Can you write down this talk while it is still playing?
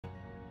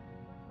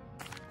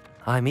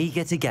I'm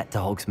eager to get to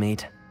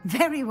Hogsmeade.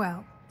 Very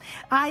well.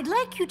 I'd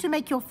like you to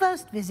make your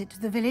first visit to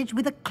the village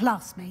with a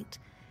classmate.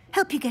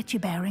 Help you get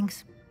your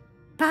bearings.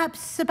 Perhaps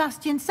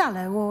Sebastian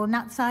Sallow or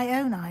Natsai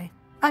Onai.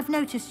 I've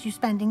noticed you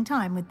spending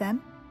time with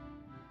them.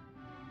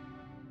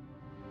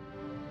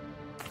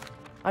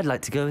 I'd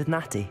like to go with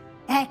Natty.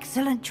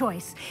 Excellent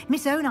choice.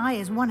 Miss Onai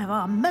is one of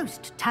our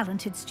most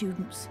talented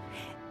students.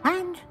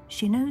 And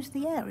she knows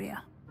the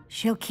area.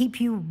 She'll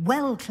keep you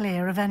well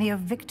clear of any of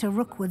Victor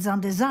Rookwood's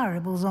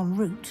undesirables en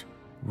route.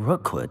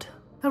 Rookwood?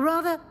 A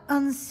rather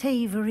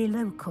unsavory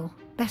local.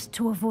 Best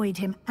to avoid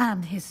him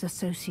and his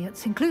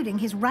associates, including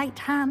his right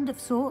hand of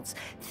sorts,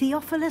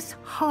 Theophilus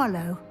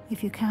Harlow,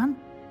 if you can.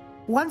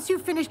 Once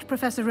you've finished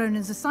Professor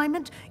Ronan's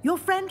assignment, your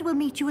friend will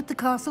meet you at the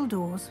castle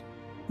doors.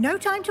 No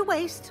time to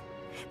waste.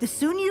 The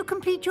sooner you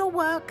complete your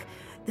work,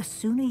 the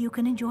sooner you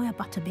can enjoy a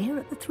butterbeer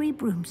at the Three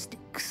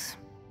Broomsticks.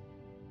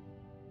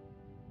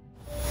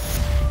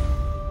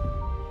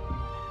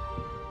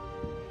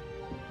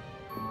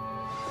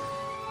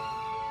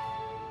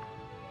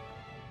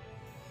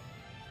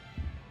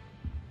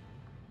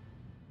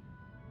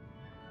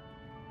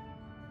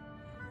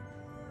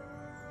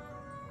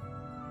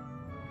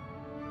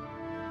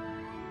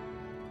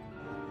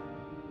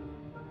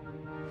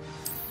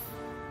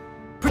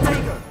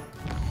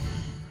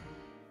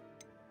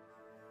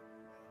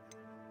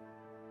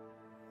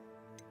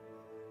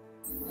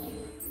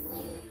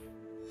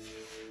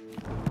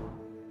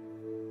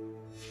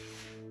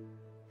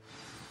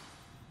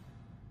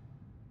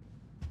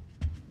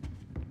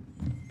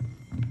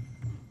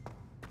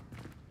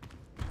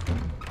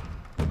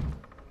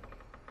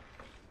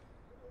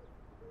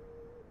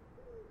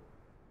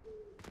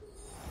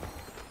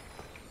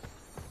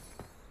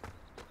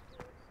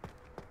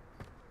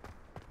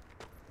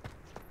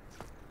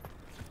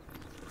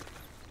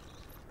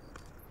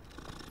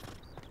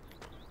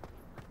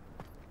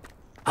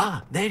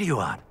 Ah, there you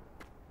are.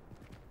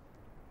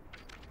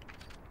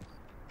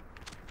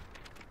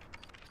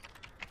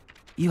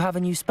 You have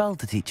a new spell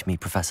to teach me,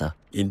 Professor.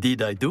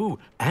 Indeed I do,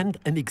 and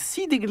an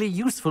exceedingly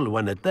useful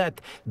one at that.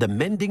 The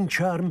mending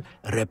charm,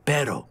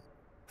 Reparo.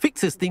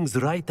 Fixes things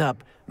right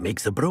up,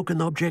 makes a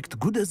broken object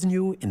good as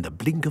new in the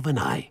blink of an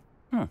eye.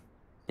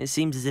 It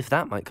seems as if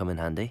that might come in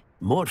handy.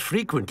 More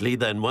frequently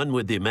than one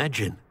would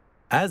imagine.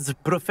 As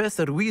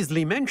Professor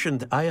Weasley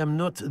mentioned, I am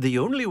not the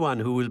only one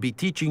who will be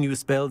teaching you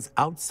spells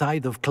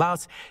outside of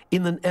class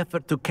in an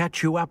effort to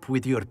catch you up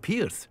with your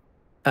peers.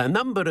 A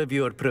number of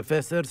your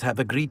professors have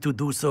agreed to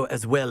do so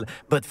as well,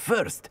 but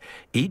first,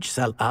 each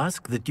shall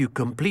ask that you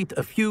complete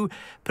a few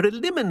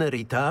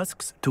preliminary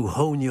tasks to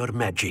hone your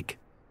magic.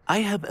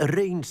 I have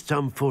arranged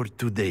some for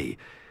today.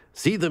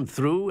 See them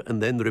through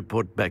and then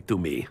report back to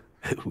me.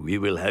 We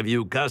will have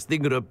you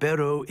casting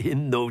Reparo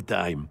in no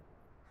time.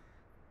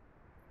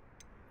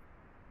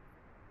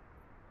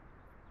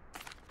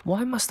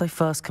 Why must I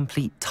first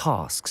complete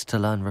tasks to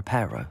learn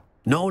Reparo?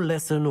 No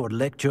lesson or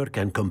lecture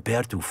can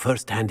compare to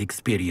first-hand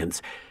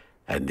experience,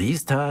 and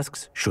these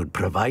tasks should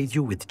provide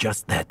you with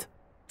just that.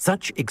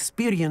 Such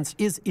experience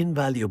is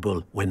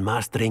invaluable when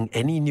mastering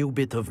any new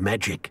bit of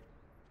magic.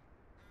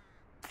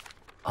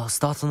 I'll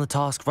start on the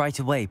task right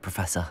away,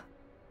 Professor.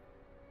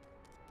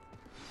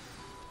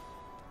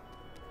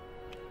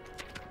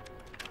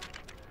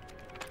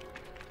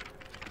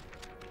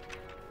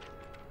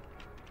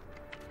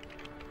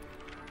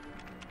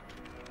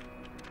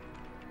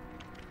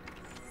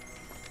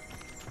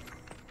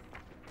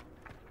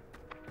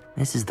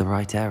 This is the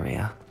right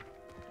area.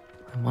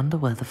 I wonder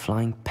where the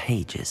flying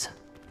page is.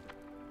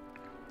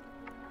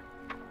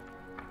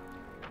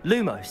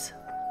 Lumos!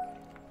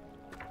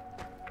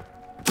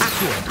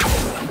 Accio!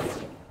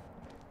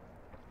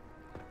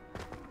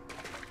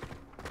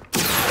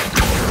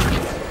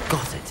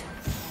 Got it.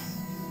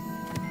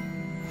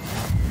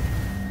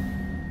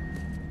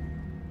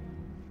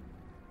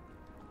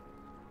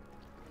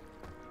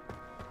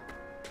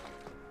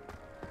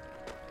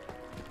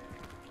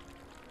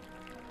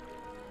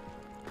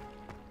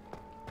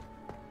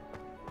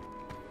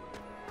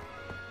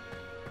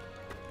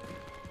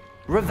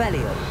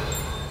 Revelio.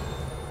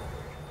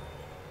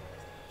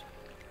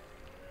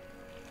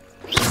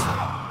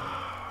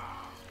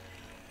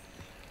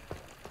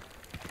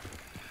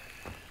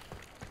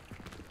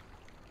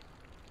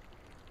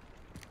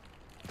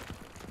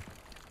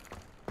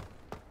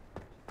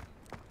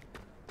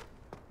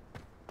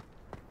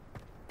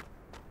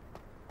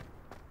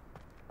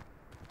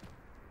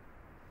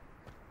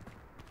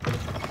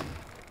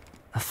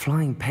 A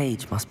flying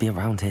page must be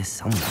around here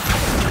somewhere.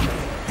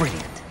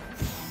 Brilliant.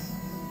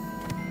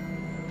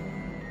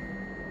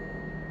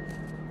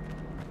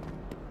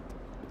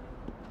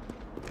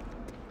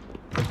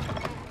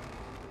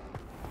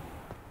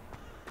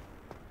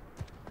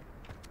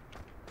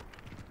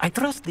 I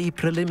trust the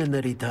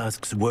preliminary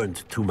tasks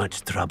weren't too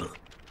much trouble.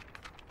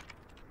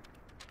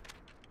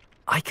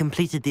 I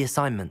completed the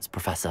assignments,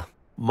 Professor.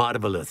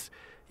 Marvelous.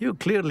 You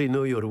clearly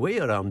know your way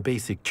around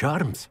basic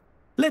charms.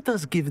 Let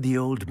us give the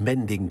old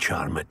mending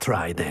charm a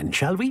try then,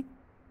 shall we?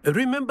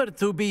 Remember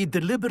to be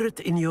deliberate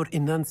in your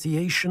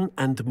enunciation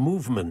and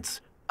movements.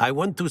 I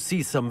want to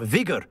see some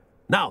vigor.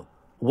 Now,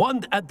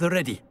 wand at the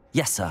ready.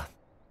 Yes, sir.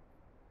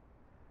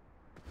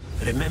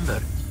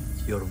 Remember,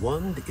 your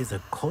wand is a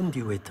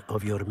conduit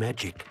of your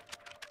magic.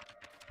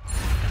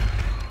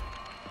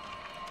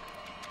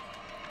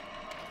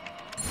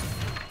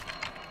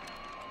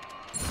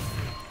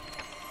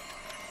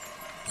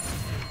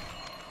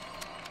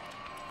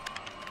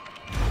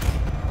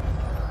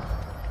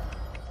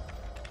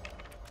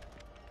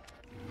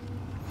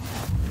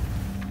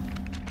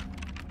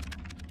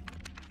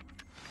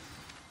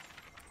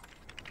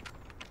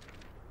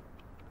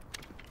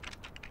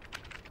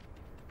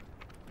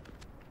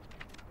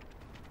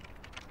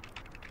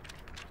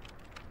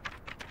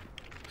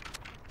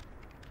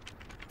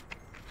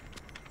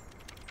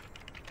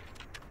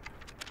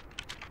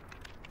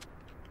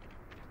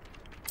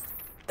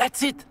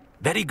 That's it!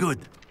 Very good.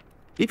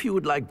 If you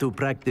would like to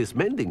practice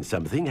mending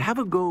something, have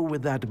a go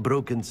with that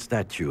broken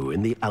statue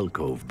in the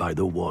alcove by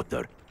the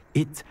water.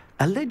 It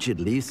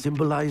allegedly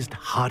symbolized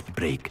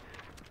heartbreak.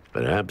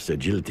 Perhaps a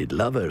jilted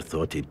lover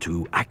thought it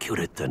too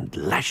accurate and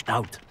lashed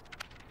out.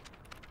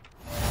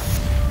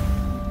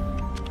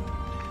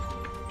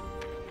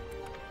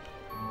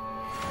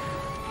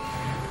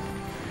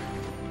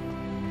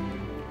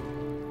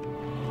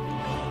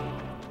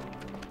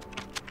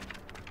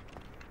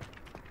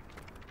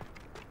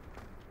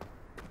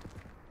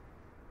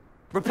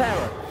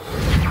 Reparo!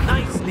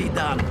 Nicely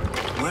done.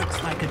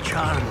 Works like a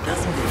charm,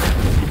 doesn't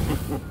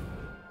it?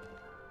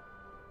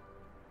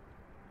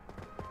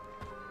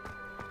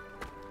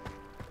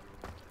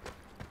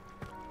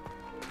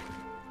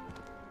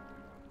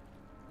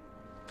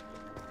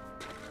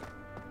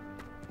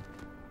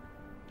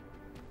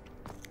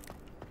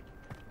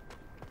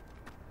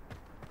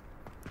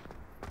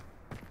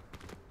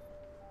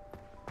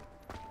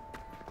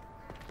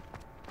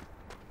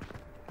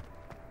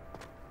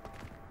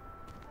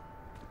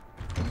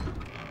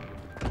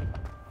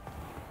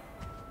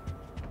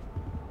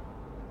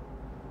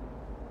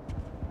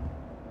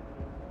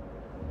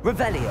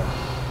 Revelio.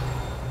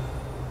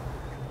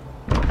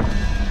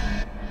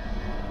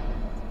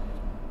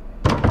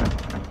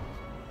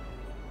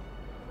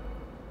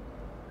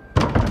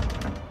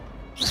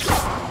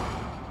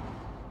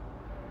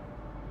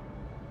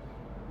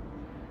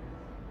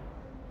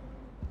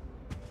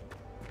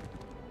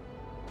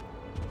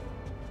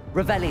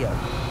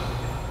 Revelio.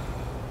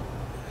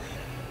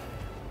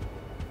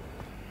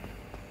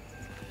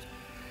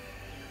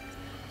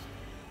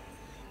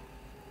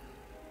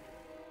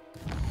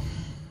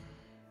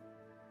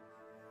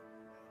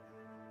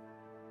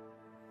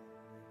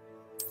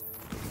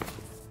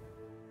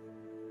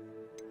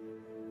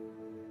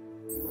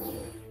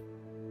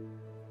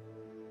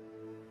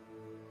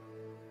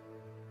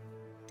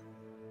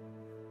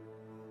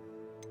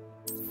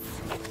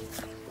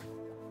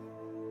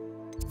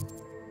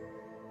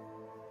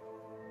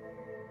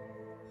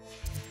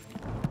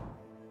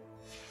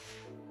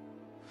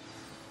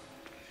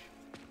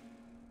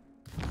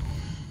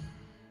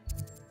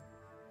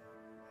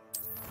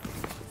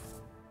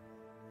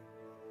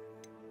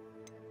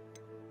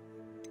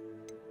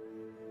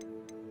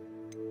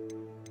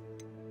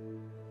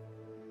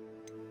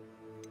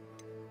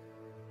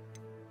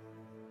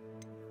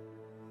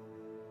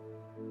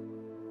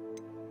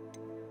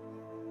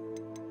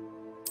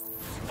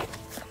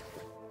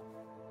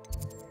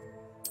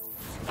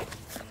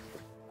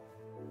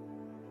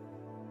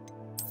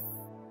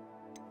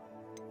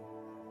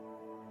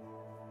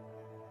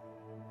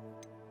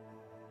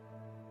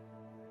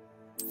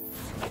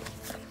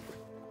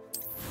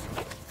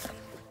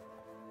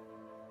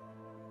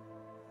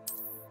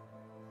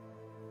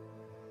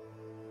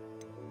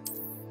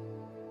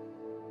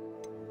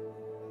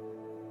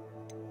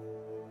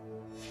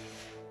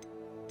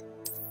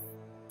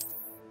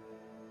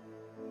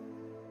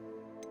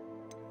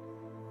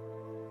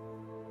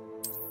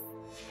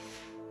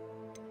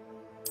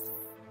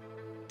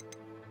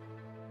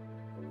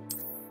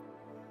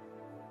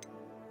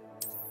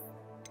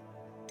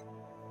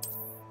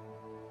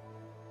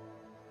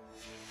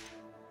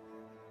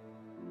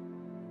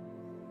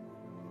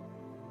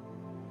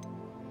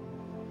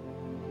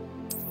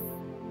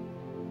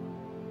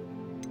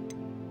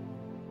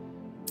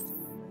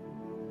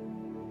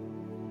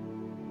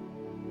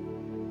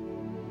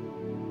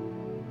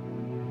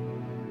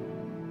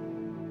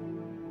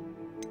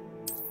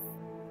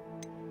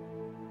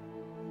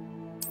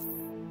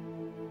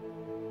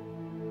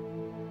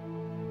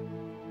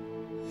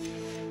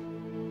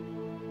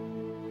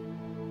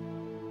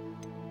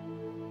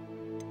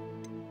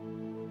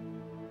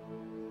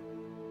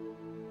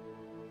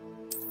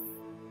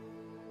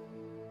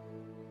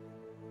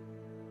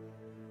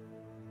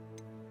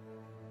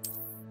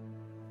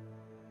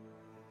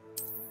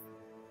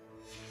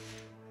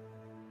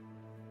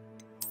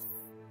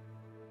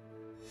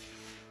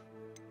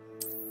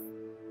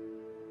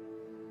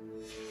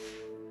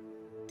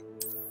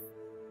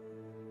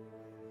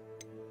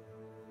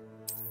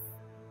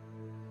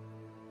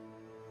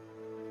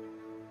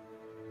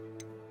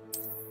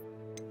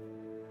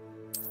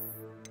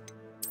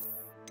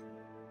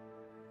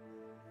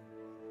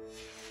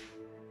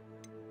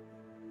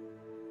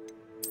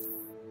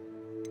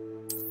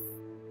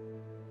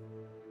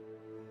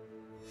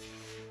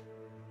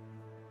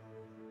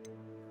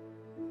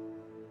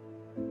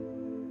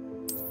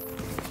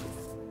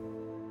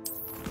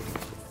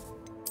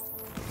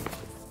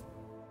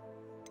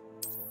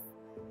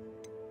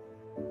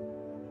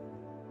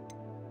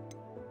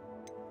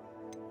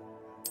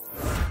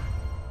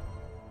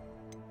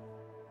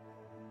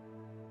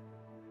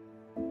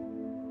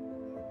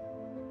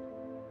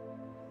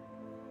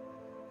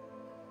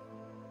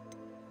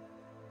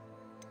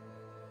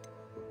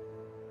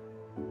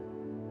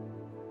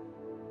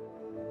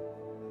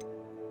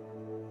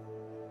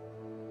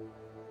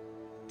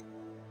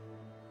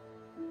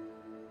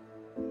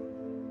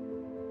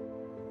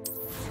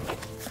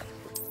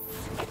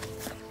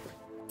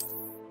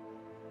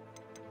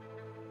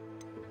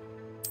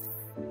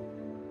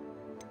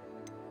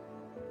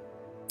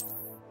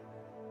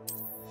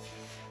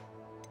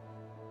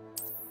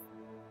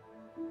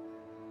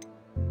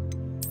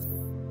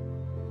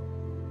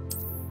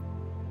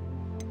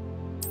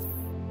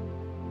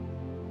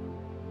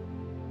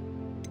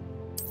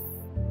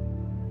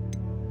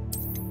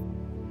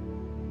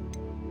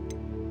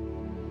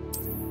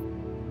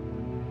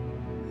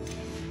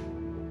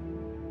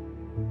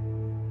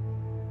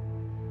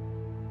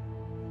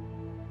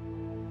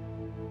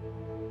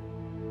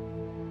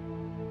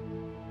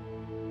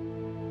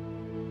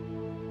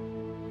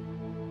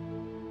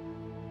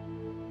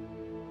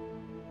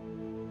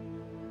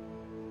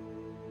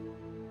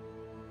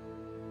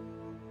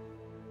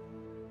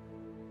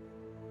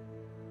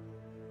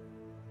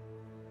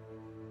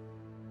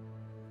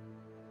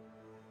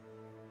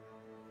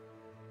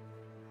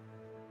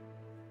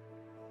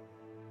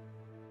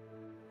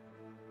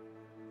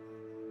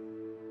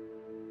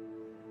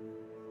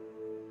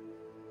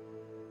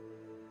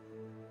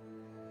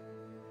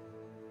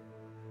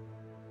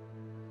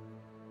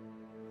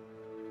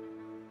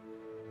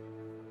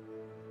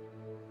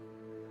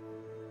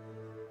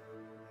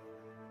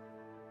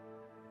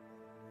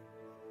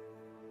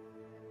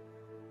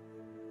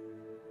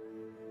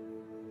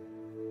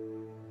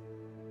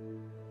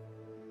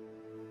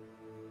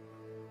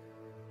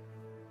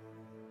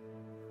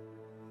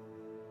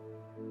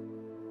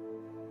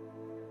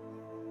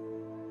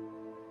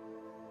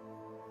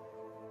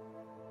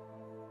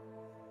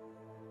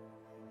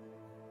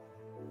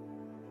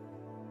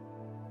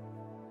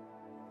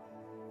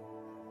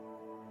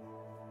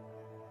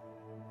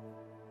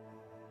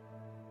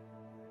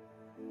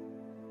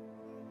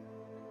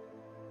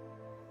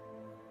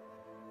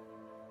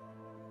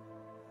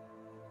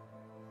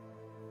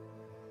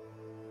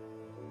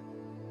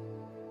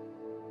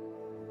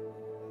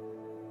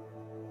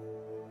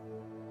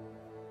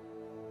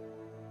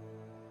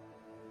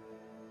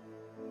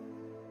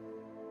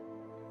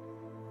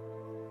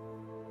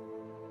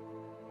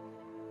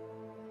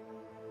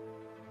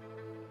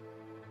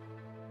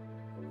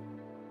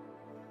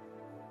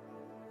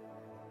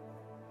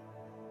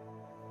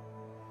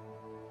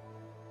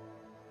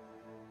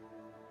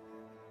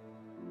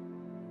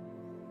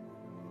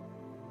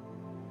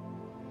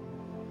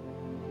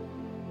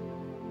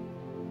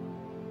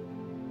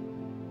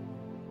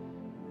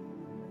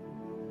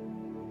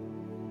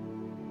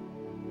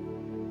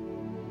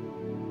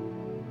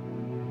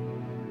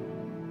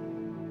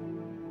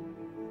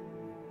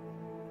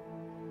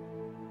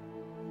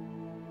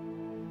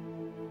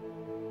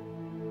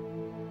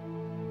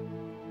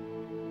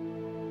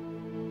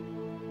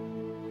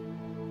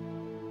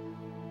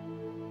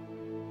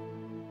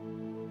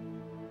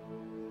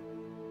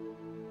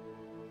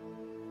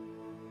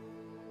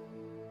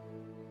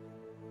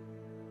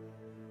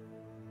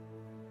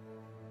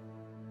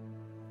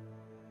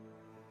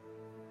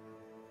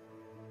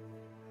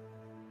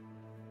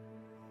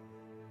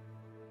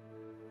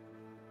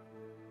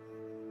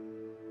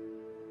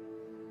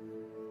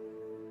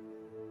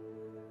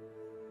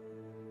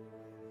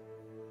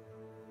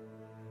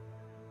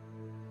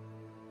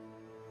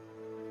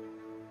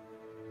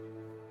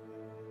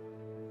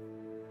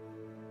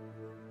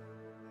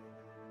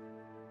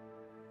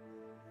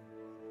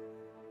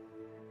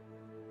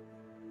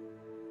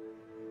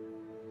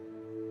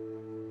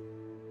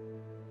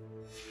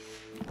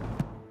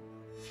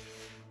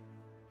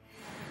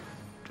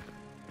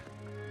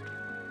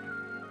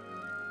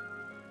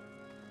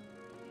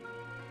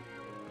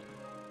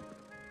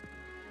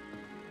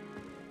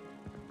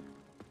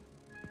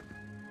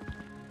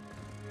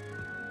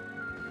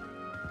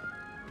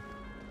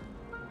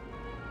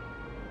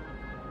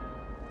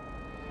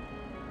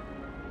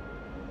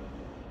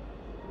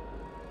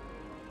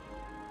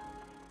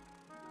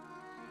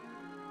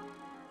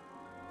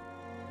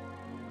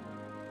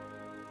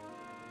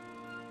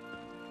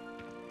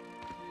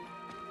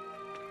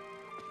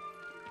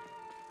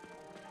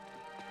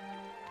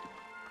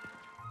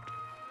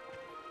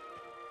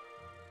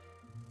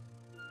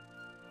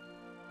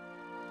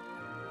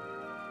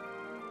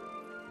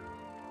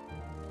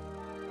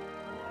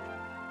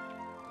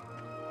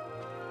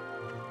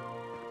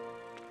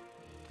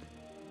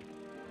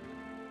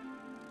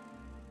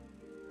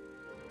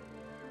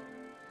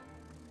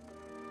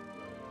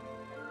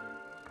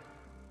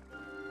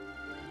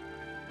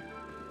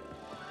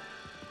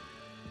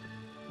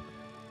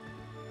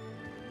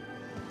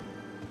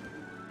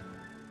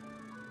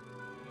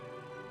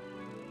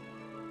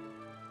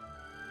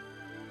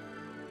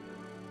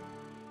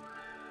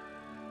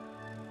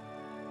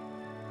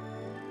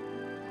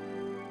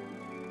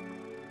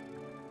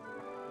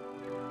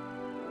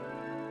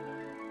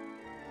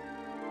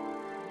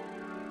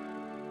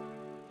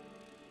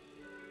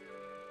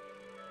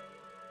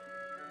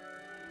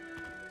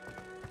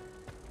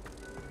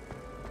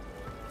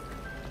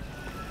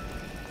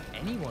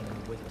 anyone in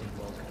the Wizarding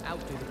world could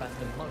outdo the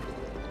best of monks.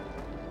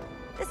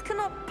 This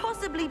cannot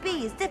possibly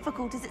be as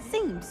difficult as it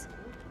seems.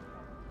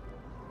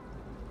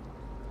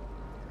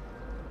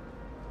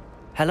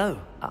 Hello.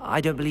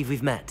 I don't believe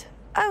we've met.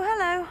 Oh,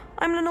 hello.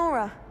 I'm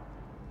Lenora.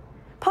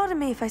 Pardon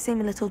me if I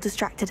seem a little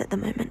distracted at the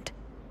moment.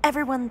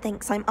 Everyone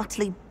thinks I'm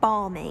utterly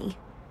balmy.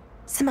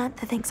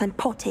 Samantha thinks I'm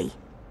potty.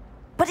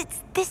 But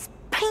it's this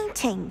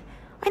painting.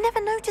 I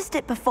never noticed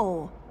it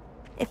before.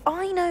 If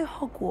I know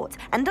Hogwarts,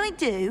 and I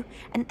do,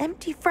 an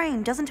empty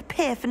frame doesn't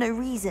appear for no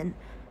reason.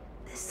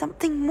 There's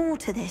something more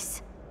to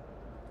this.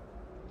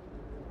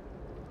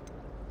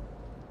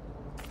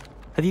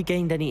 Have you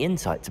gained any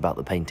insights about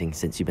the painting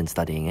since you've been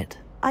studying it?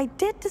 I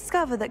did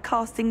discover that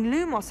casting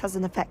Lumos has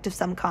an effect of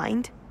some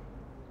kind.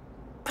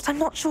 But I'm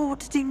not sure what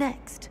to do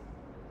next.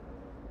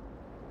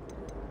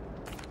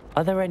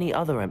 Are there any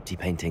other empty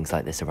paintings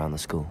like this around the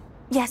school?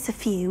 Yes, a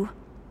few.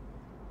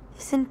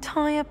 This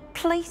entire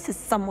place is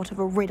somewhat of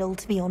a riddle,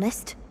 to be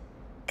honest.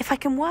 If I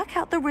can work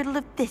out the riddle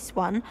of this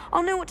one,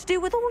 I'll know what to do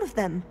with all of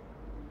them.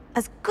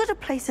 As good a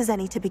place as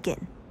any to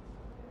begin.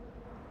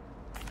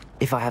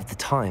 If I have the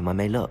time, I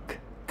may look.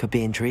 Could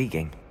be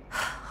intriguing.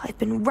 I've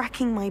been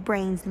racking my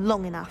brains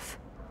long enough.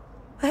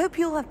 I hope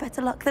you'll have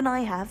better luck than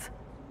I have.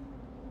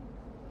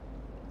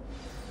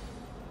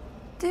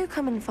 Do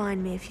come and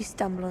find me if you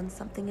stumble on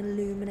something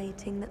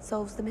illuminating that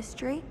solves the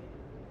mystery.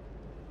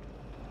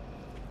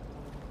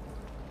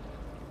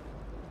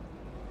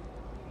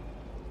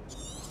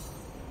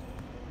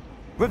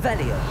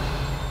 Revelio.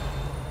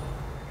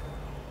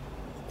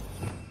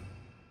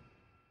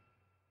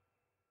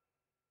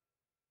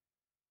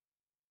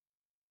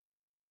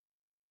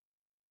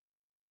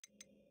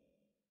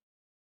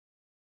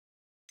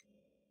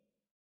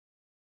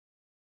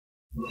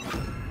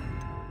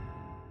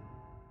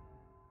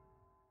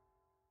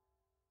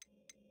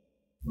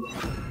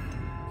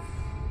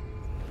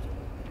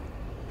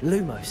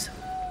 Lumos.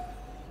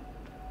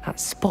 That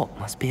spot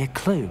must be a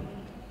clue.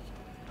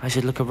 I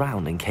should look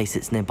around in case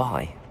it's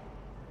nearby.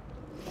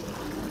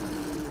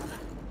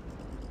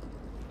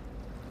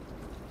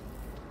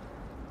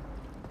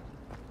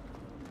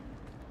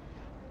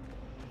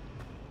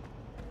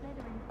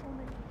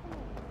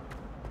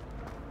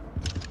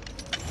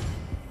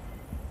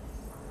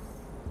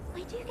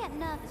 I do get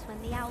nervous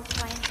when the owls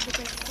fly into the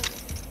great hall.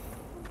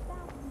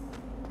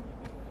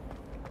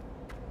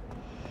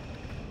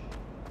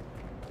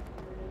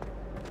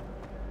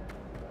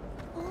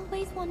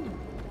 Always wondered.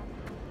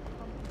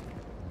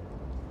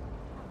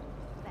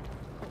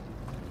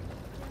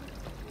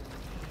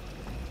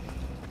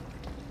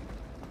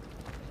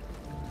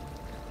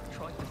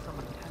 Try to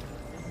summon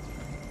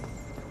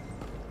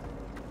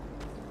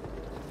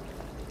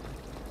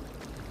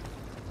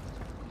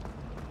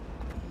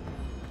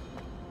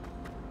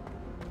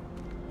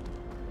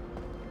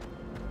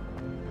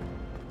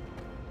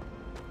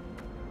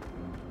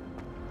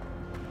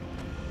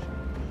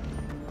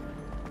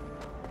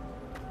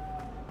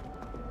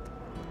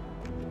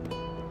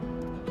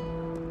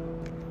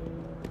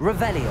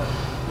Revelio.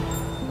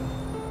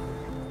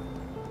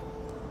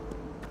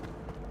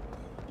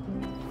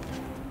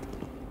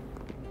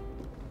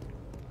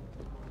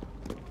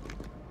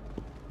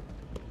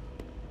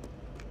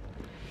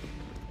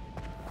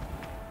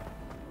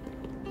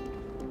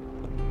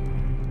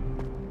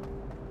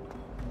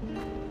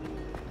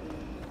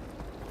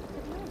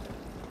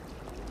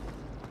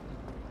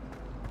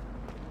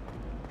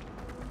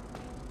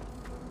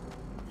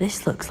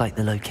 This looks like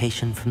the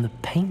location from the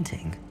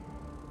painting.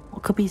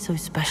 What could be so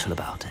special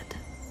about it?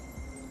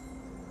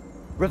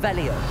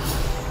 Revelio.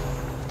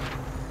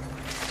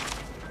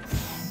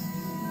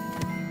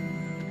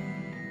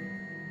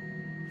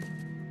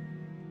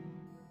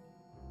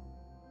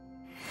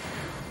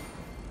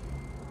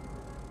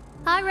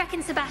 I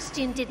reckon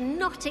Sebastian did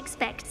not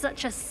expect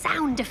such a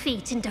sound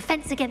defeat in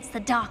defense against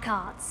the dark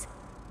arts.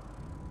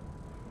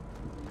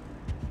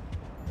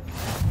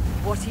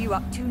 What are you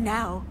up to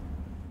now?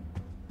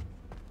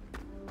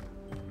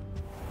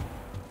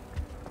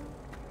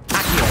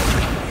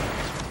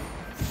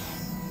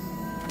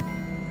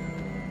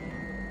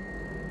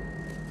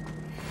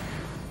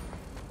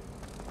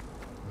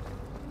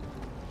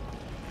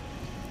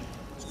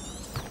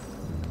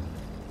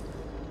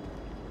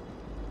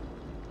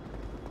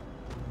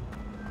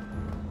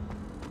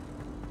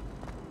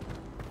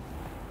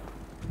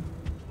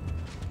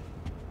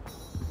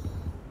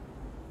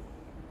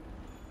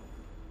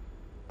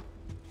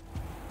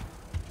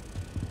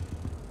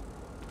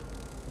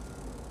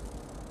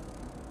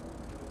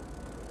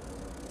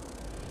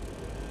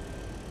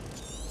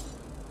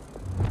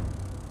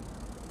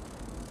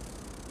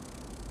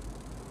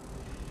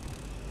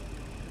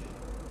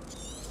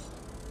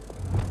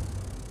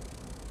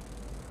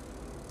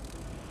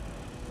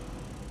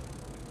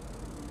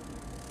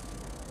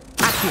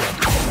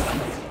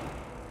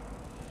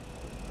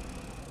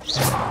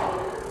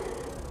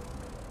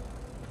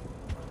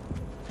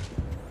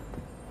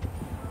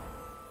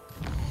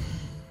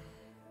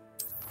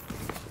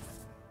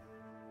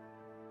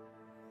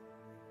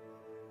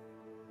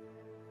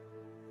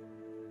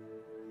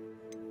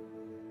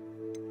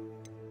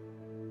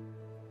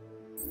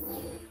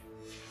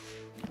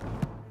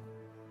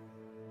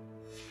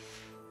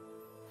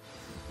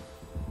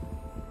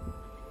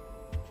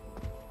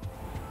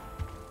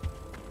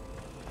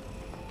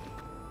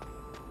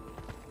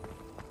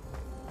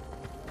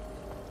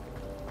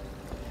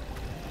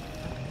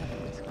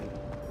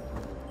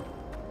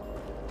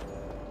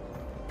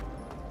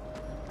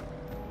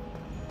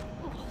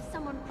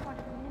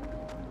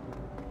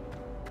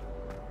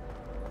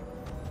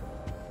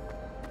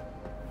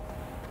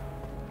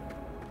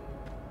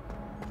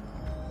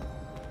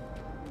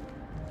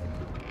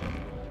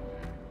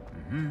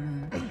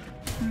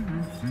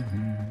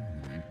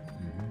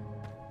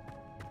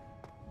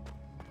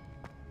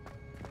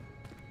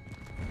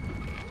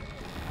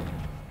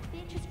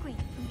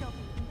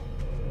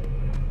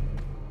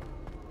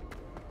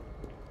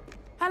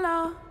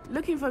 Hello,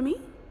 looking for me?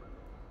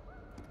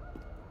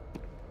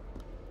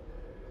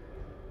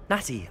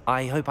 Natty,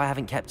 I hope I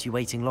haven't kept you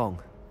waiting long.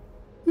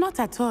 Not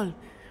at all.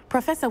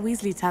 Professor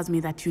Weasley tells me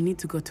that you need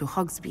to go to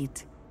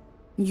Hogsmeade.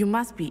 You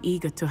must be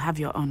eager to have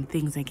your own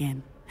things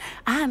again.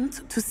 And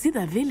to see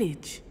the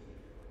village.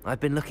 I've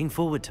been looking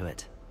forward to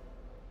it.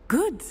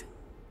 Good.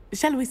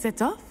 Shall we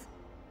set off?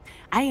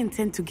 I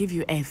intend to give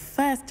you a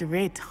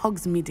first-rate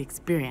Hogsmeade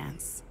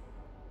experience.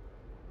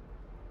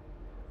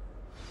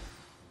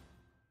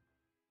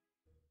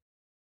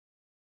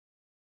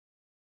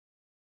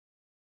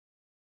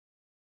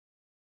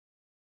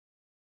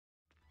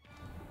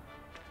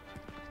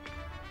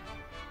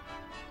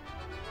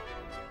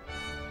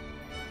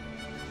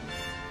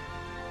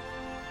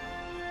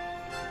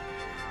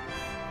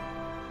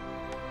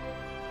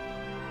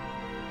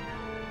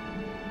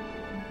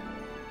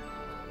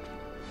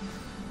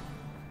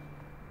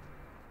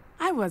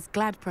 I was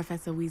glad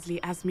Professor Weasley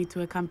asked me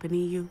to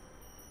accompany you.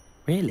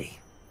 Really?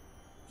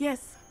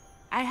 Yes,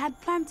 I had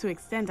planned to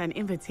extend an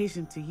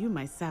invitation to you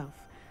myself.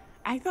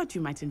 I thought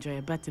you might enjoy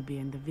a butterbeer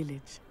in the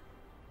village.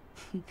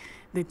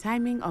 The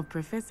timing of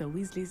Professor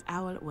Weasley's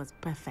owl was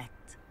perfect.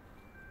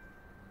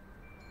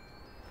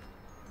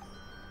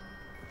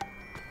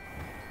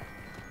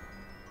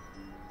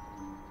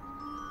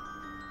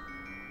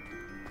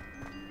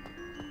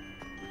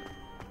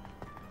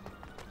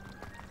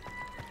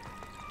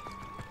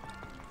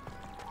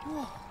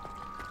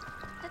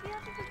 Have you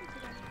ever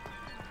visited any?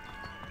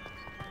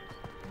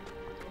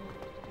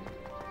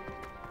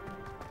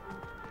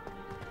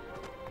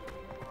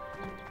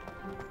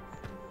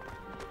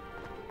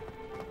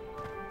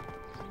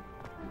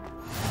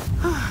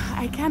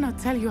 I cannot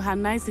tell you how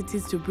nice it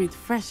is to breathe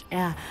fresh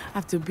air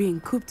after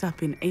being cooped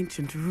up in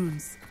ancient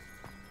ruins.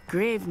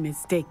 Grave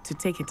mistake to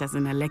take it as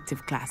an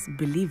elective class,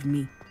 believe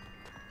me.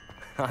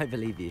 I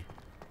believe you.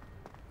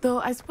 Though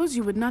I suppose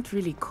you would not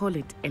really call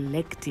it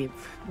elective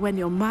when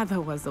your mother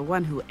was the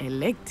one who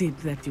elected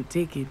that you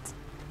take it.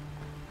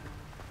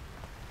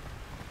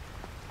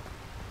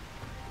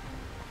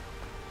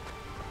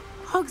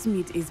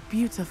 Hogsmeade is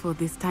beautiful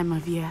this time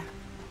of year.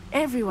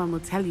 Everyone will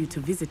tell you to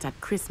visit at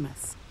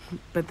Christmas.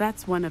 But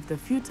that's one of the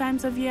few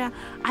times of year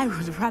I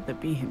would rather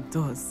be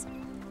indoors.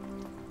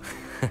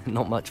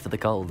 Not much for the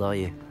cold, are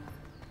you?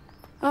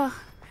 Oh,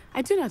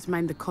 I do not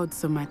mind the cold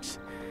so much,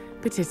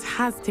 but it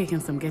has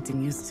taken some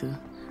getting used to.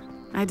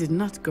 I did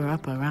not grow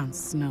up around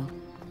snow.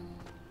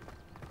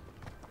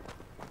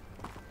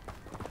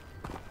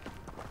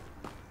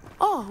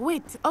 Oh,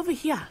 wait, over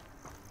here.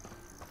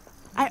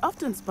 I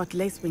often spot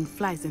lacewing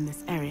flies in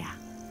this area.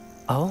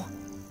 Oh?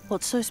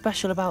 What's so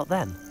special about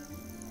them?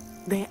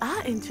 They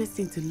are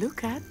interesting to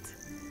look at,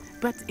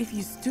 but if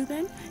you stew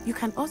them, you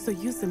can also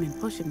use them in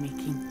potion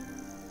making.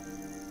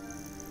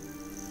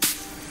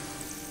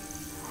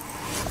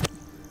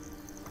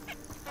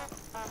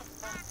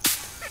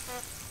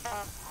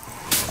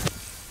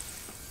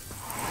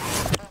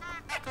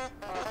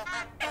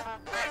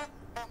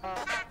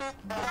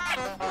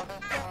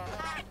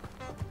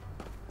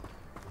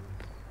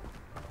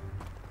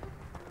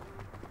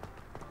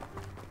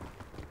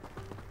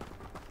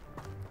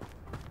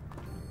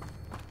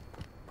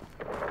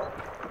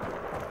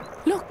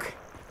 Look,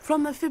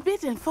 from the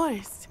Forbidden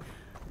Forest.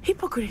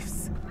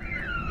 Hippogriffs.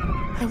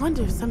 I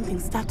wonder if something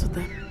startled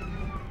them.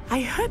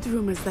 I heard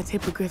rumors that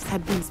hippogriffs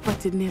had been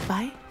spotted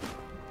nearby.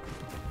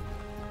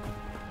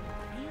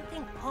 Do you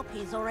think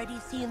Poppy's already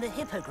seen the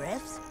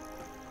hippogriffs?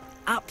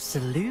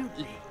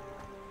 Absolutely.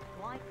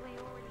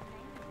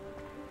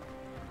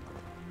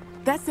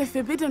 That's the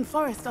Forbidden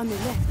Forest on the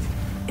left.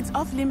 It's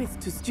off limits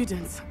to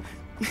students,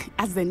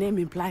 as the name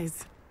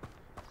implies.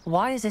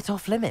 Why is it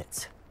off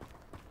limits?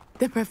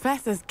 The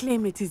professors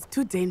claim it is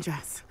too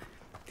dangerous.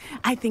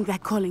 I think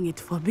that calling it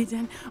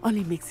forbidden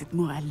only makes it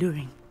more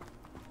alluring.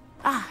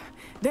 Ah,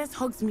 there's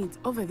Hogsmeade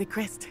over the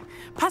crest.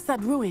 Past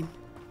that ruin.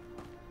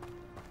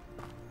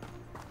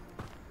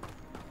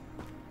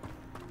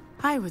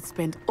 I would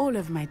spend all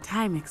of my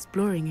time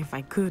exploring if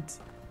I could.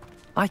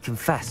 I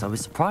confess I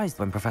was surprised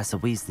when Professor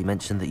Weasley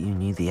mentioned that you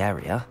knew the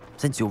area,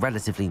 since you're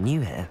relatively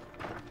new here.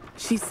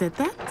 She said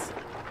that?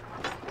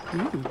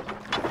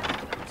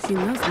 She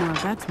knows more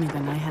about me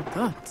than I had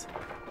thought.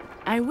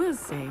 I will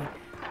say,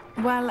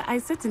 while I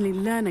certainly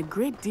learn a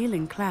great deal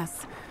in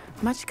class,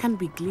 much can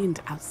be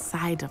gleaned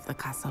outside of the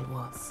castle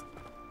walls.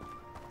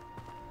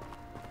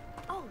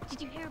 Oh,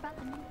 did you hear about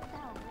the new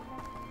spell?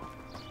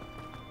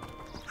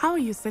 How are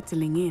you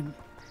settling in?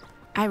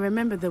 I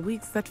remember the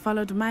weeks that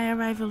followed my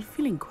arrival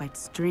feeling quite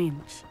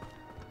strange.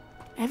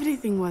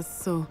 Everything was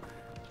so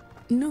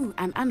new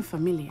and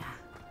unfamiliar.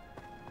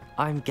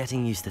 I'm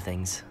getting used to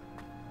things.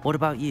 What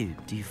about you?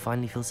 Do you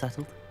finally feel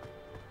settled?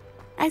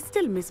 I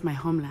still miss my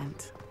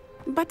homeland,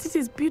 but it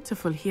is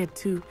beautiful here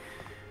too.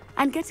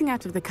 And getting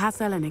out of the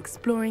castle and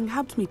exploring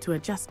helped me to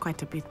adjust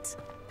quite a bit.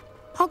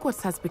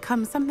 Hogwarts has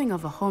become something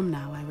of a home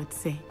now, I would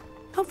say.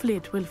 Hopefully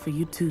it will for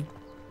you too.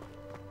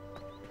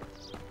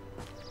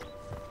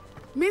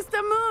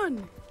 Mr.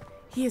 Moon!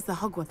 He is the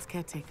Hogwarts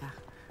caretaker.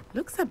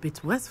 Looks a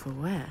bit worse for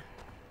wear.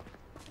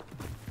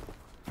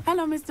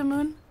 Hello, Mr.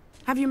 Moon.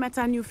 Have you met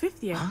our new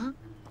fifth year? Huh?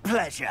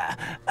 Pleasure.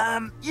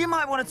 You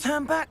might want to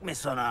turn back,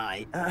 Miss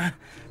Onai.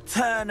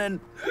 Turn and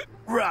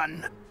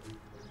run.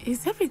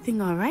 Is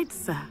everything all right,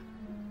 sir?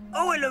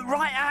 Oh, it looked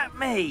right at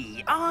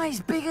me. Eyes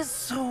big as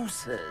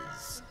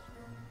saucers.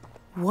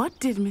 What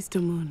did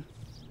Mr. Moon?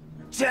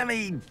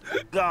 Jemmy,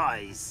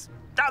 guys.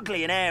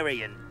 Ugly and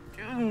airy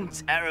and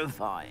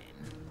terrifying.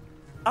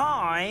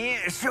 I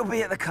shall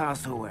be at the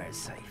castle where it's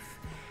safe.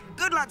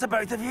 Good luck to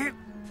both of you.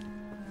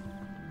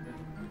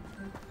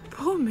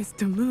 Poor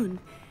Mr. Moon.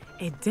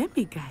 A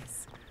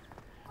demiguise.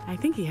 I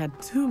think he had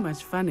too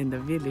much fun in the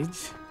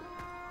village.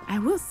 I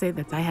will say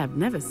that I have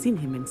never seen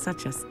him in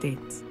such a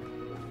state.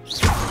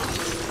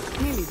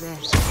 Nearly there.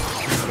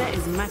 There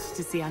is much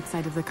to see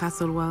outside of the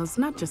castle walls,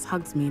 not just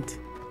Hogsmeade.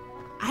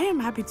 I am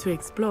happy to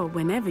explore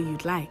whenever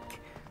you'd like.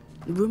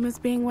 Rumors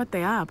being what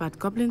they are about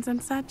goblins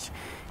and such,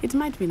 it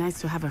might be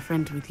nice to have a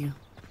friend with you.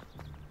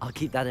 I'll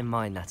keep that in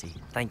mind, Natty.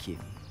 Thank you.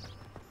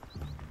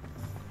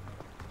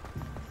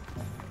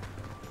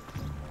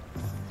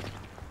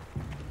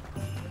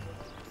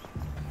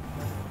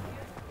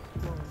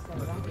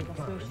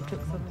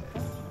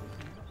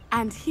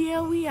 And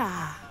here we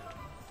are.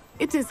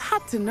 It is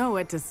hard to know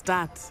where to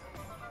start.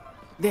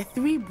 The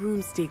Three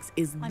Broomsticks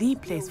is the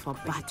place for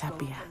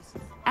butterbeer.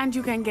 And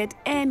you can get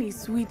any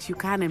sweet you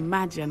can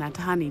imagine at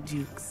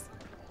Honeydukes.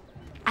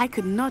 I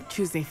could not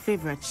choose a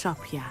favorite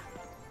shop here.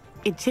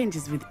 It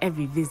changes with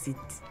every visit.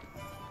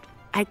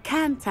 I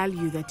can tell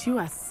you that you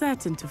are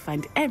certain to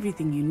find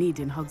everything you need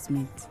in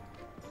Hogsmeade.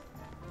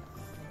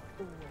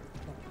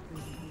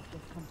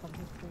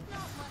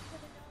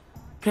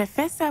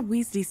 Professor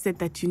Weasley said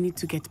that you need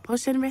to get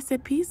potion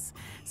recipes,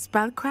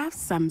 spellcrafts,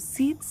 some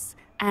seeds,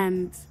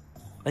 and...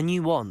 A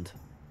new wand?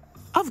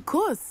 Of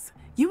course!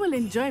 You will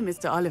enjoy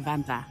Mr.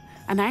 Ollivander,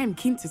 and I am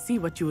keen to see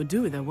what you will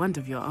do with a wand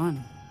of your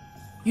own.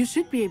 You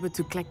should be able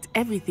to collect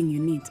everything you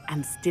need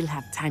and still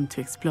have time to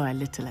explore a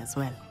little as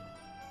well.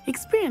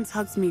 Experience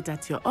Hogsmeade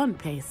at your own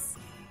pace.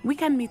 We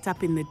can meet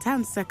up in the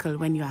town circle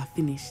when you are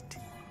finished.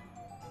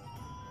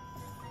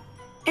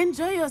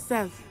 Enjoy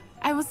yourself.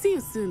 I will see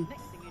you soon.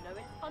 Next thing you know,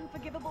 it's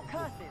unforgivable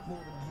curses. More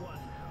than one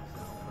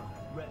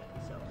house rare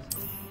themselves.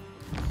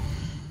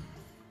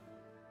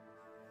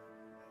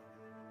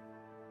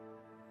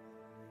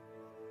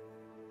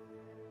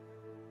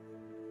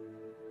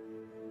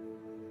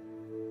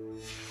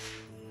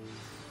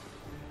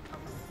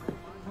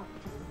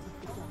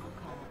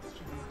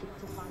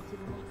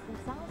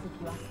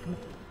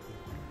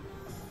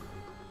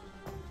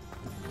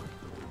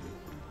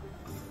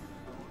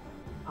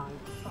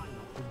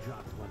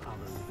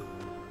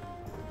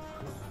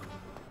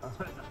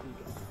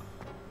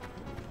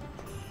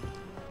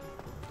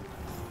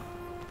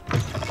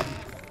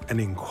 An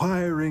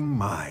inquiring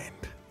mind.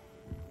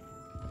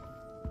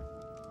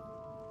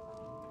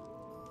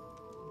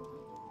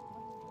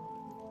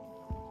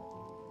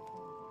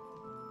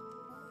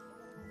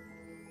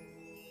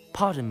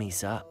 Pardon me,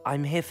 sir.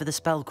 I'm here for the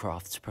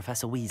spellcrafts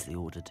Professor Weasley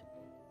ordered.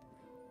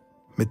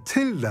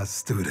 Matilda's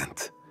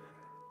student.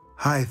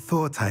 I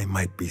thought I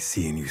might be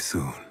seeing you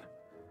soon.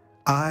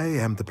 I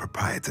am the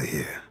proprietor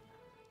here,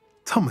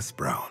 Thomas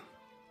Brown.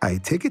 I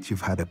take it you've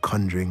had a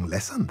conjuring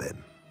lesson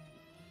then?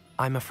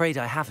 I'm afraid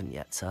I haven't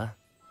yet, sir.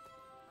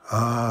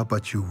 Ah,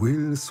 but you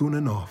will soon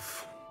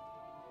enough.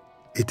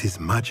 It is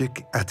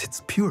magic at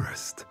its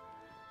purest,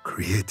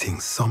 creating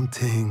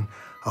something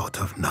out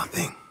of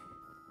nothing.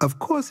 Of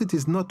course, it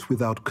is not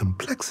without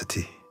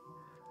complexity,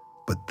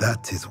 but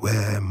that is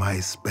where my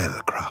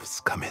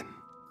spellcrafts come in.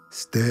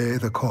 Stay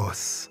the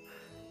course,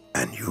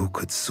 and you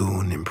could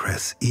soon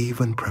impress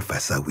even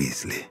Professor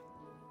Weasley.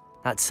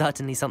 That's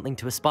certainly something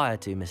to aspire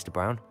to, Mr.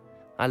 Brown.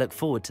 I look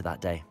forward to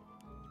that day.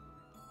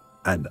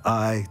 And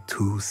I,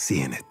 too,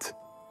 seeing it.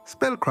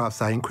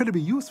 Spellcrafts are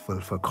incredibly useful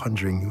for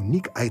conjuring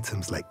unique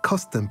items like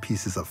custom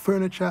pieces of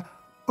furniture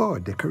or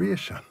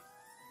decoration.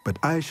 But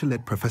I shall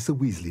let Professor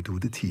Weasley do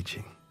the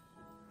teaching.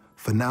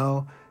 For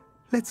now,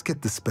 let's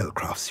get the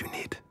spellcrafts you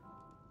need.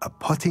 A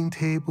potting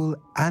table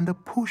and a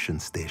potion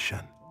station,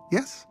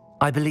 yes?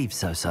 I believe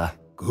so, sir.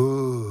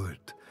 Good.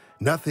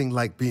 Nothing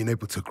like being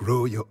able to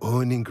grow your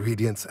own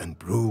ingredients and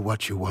brew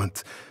what you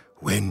want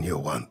when you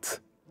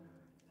want.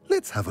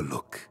 Let's have a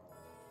look.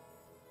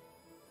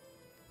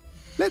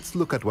 Let's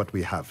look at what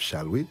we have,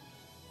 shall we?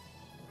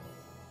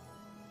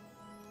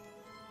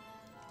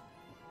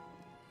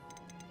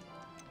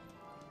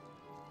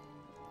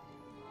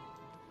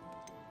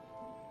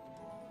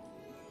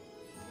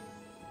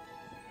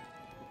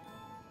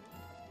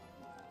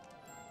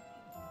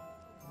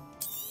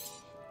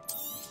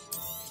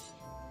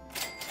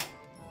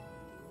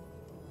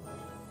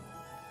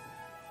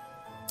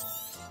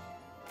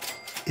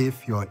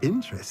 If you're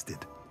interested,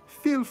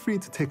 feel free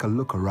to take a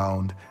look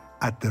around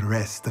at the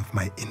rest of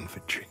my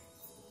inventory.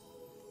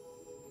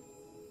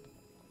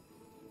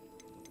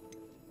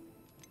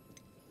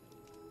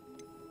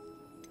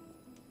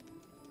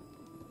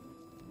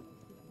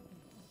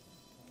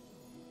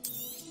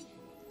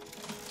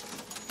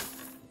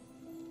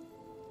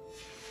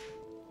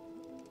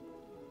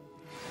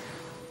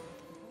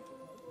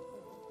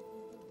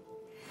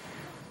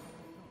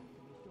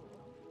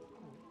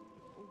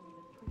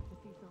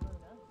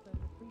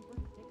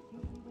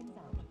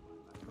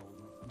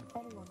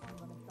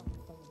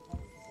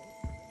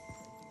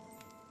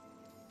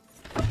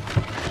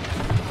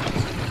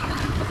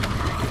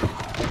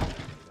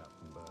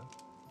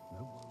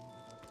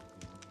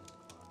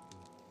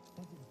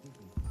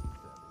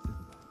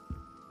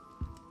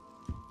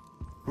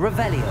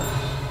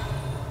 Revelio.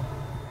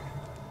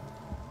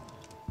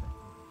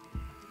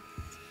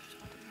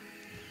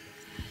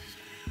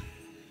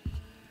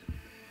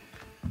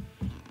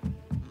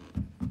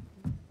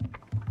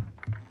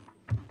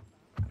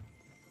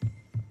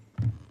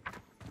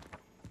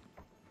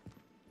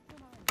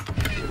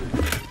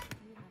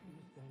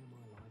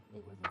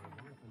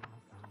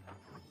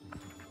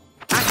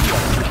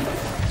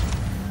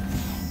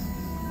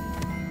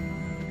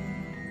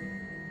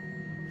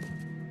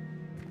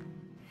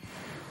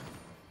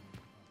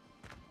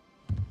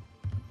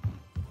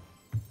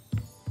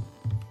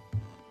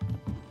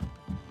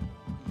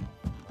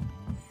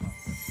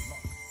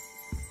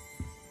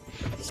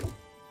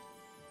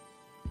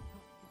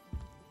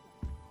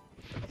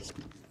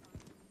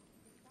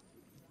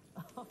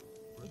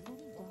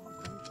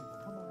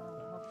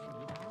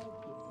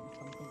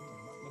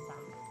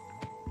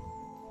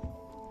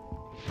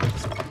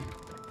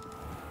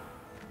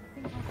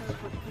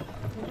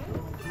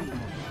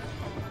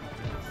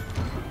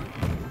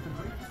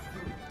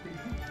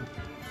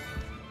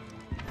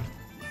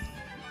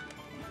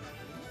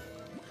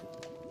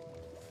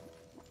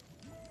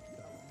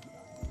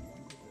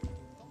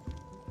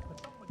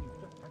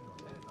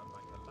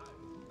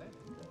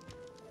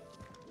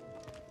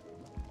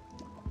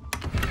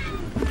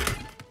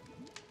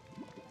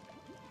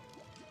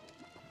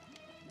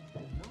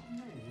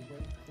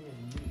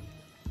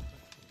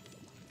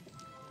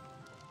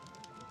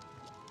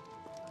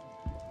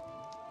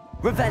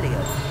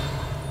 Revelio.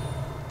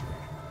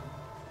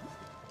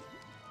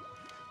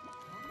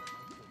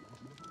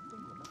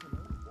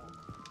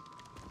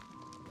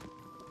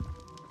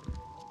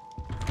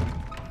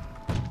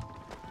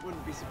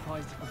 Wouldn't be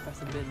surprised if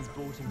Professor Binns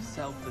bored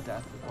himself to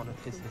death at one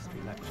of his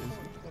history lectures.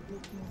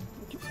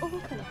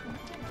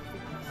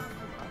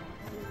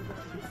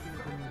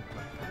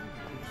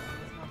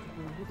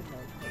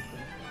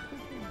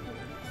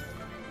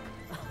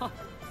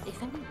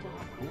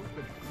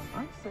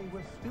 I'd say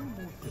we're still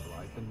more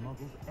civilized than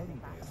Muggles any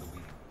day of the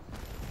week.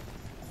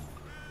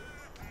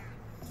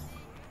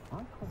 I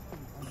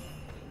constantly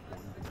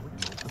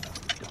wondering about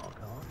the dark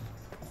arts,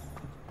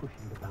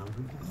 pushing the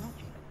boundaries of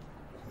magic.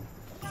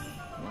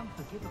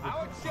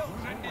 Our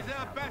children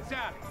deserve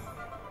better!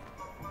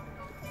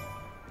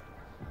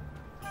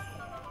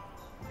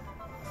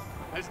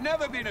 There's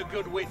never been a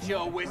good witch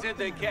or wizard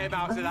that came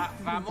out of that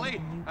family,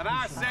 and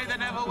I say there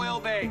never will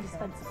be.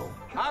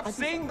 I've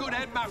seen good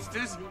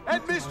headmasters,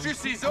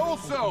 headmistresses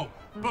also,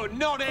 but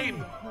not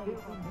him. Or if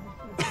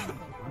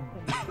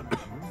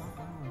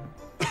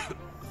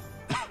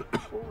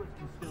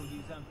you still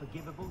use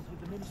unforgivables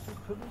with the Ministry's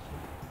permission.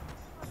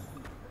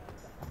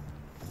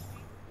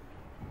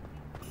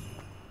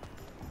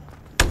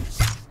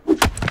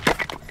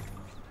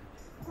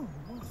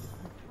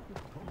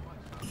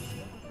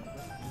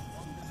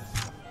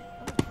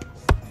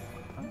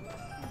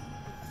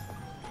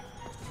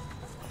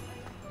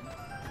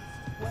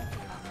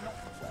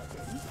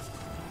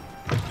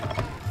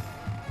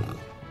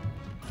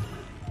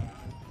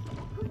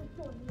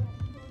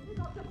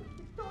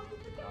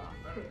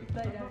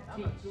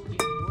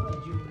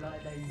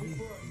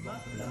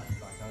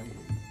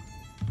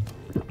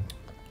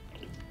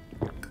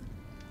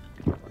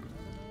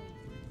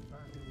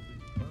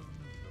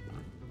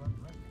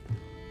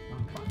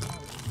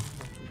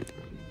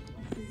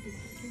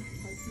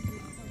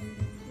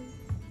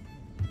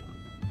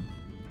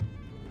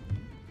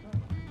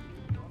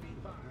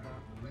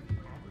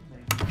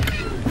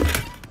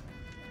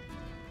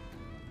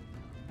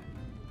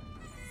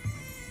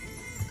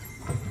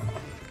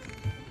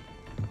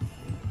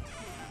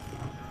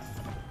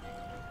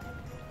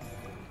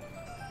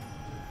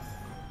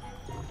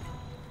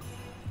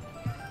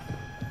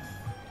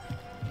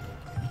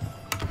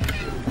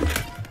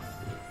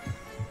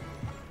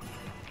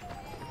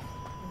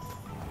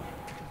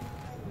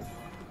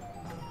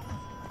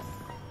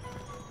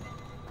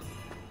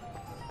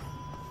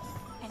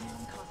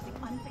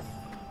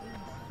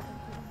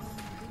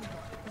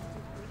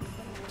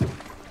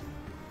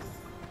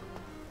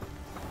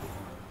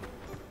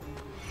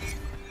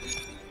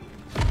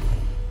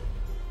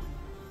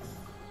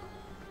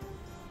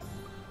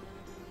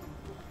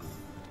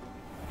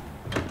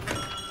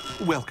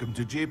 Welcome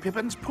to J.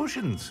 Pippin's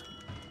Potions.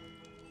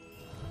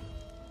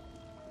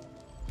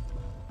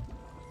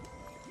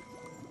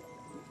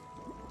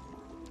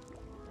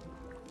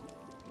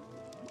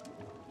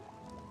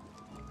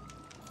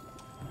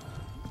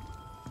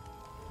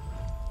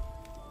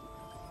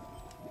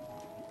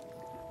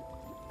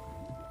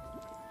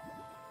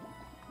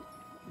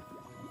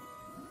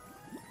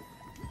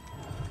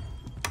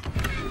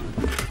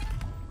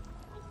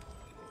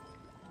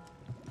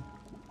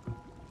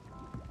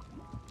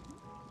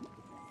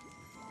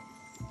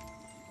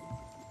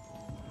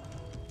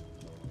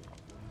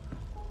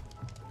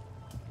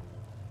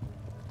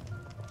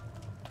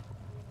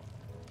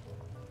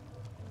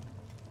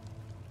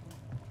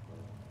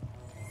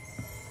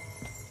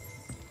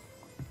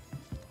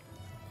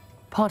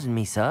 Pardon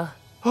me, sir.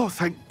 Oh,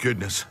 thank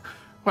goodness.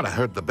 When I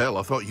heard the bell,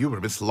 I thought you were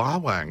Miss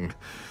Lawang.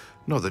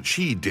 Not that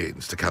she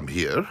deigns to come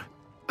here.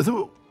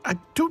 Though, I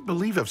don't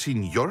believe I've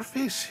seen your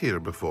face here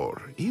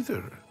before,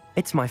 either.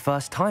 It's my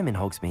first time in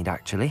Hogsmeade,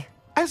 actually.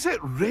 Is it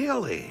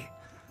really?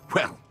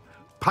 Well,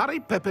 Parry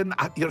Pippin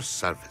at your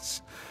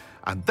service.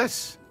 And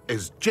this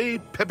is J.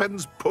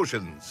 Pippin's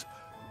Potions.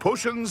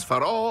 Potions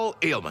for all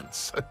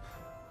ailments.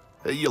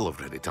 You'll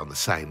have read it on the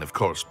sign, of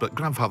course, but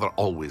Grandfather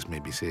always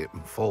made me say it in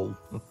full.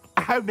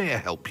 How may I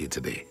help you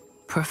today?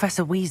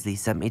 Professor Weasley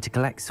sent me to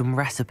collect some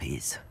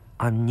recipes.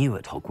 I'm new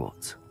at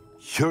Hogwarts.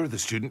 You're the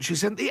student she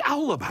sent the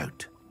owl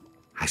about.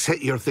 I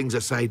set your things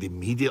aside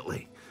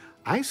immediately.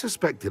 I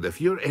suspected if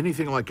you're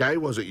anything like I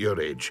was at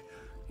your age,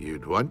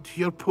 you'd want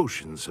your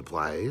potion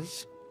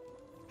supplies.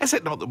 Is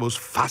it not the most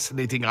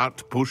fascinating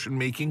art, potion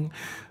making?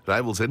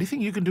 Rivals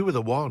anything you can do with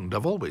a wand,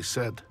 I've always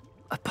said.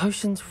 Are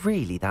potions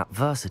really that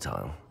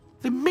versatile?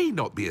 They may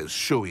not be as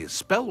showy as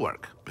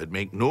spellwork, but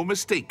make no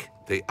mistake,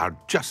 they are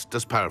just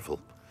as powerful.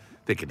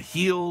 They can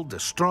heal,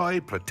 destroy,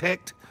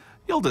 protect.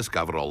 You'll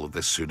discover all of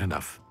this soon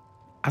enough.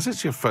 As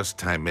it's your first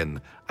time in,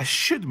 I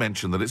should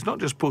mention that it's not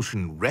just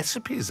potion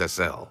recipes I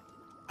sell.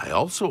 I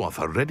also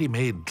offer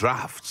ready-made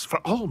drafts for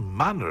all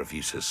manner of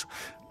uses,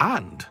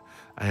 and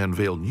I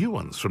unveil new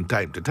ones from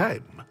time to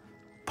time.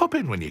 Pop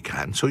in when you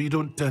can so you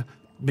don't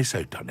miss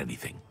out on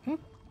anything.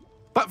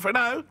 But for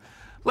now,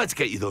 let's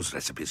get you those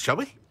recipes, shall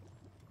we?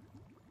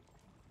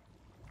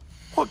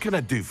 What can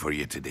I do for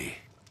you today?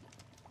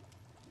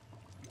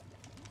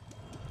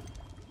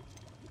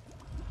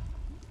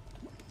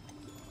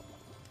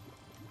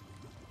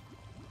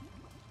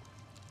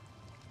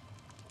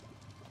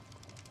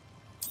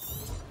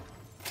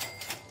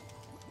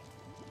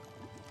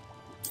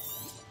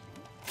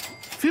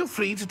 Feel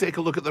free to take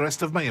a look at the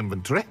rest of my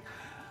inventory,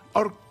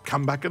 or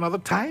come back another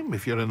time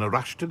if you're in a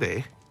rush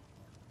today.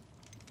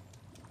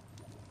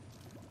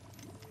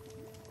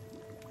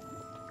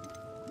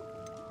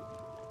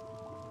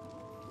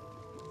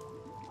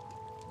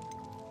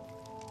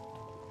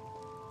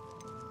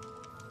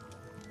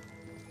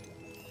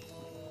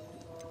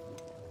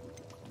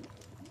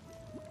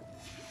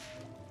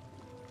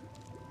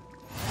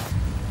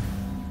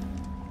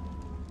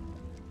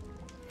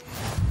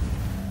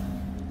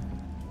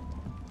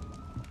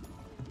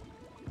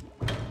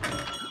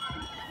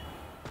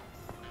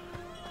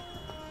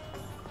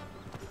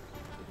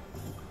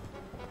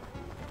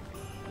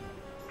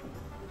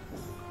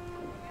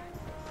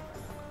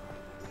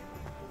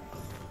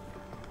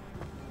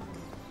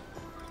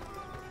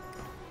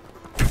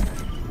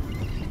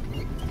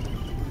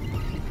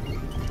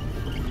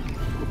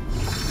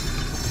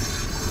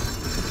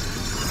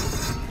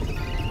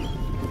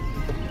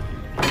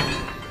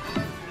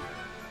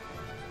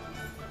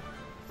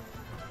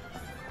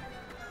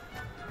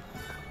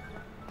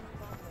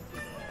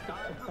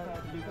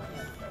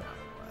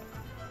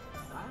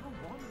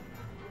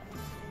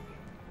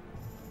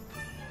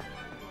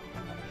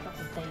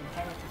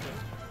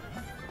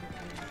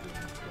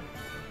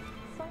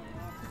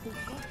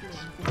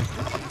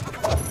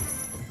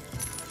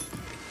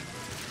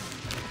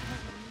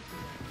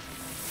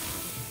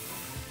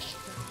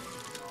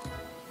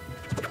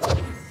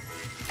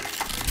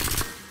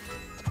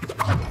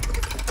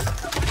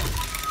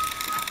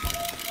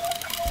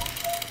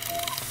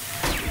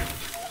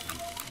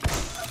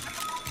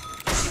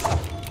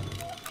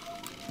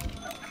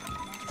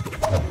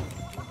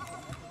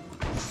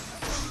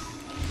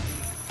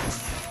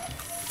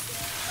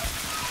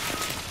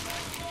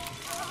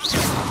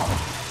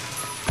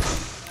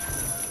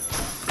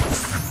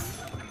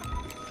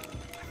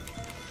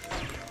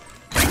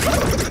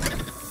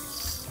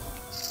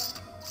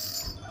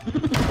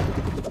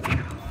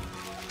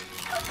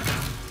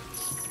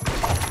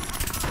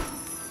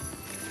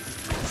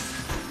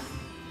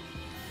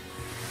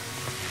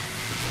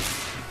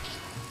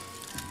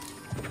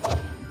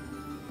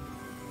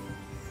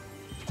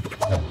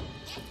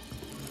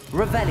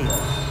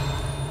 Revelio.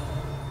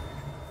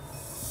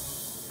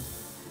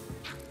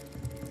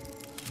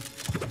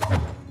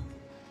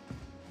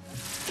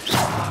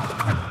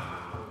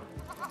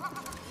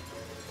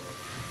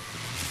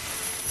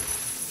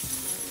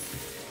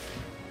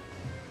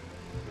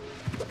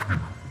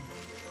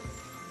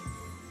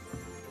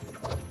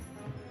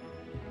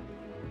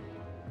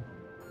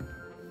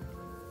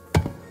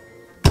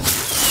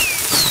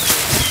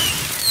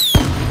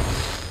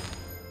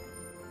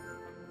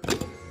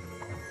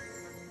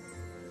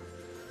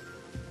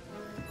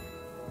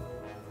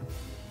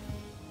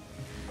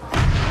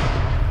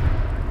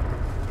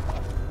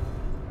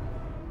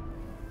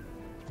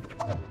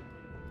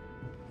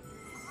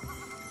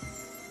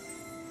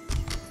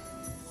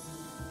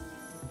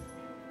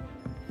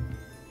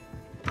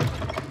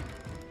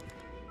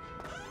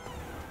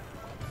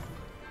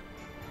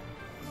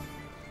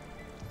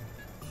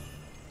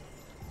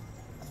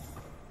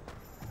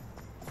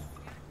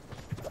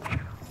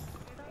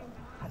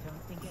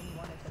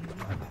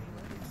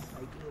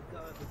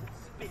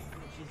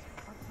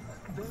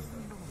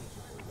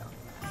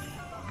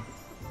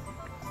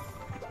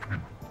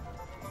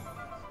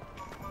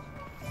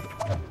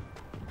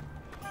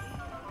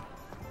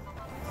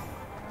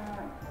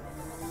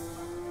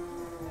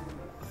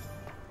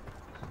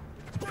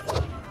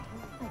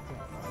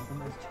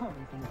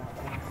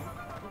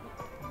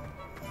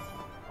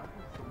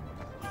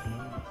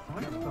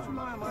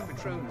 rely on my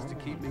Patronus to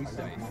keep me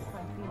safe.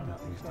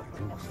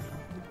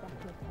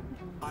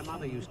 My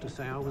mother used to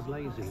say I was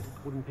lazy,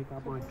 wouldn't pick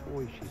up my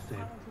toys, she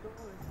said.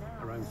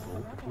 Her own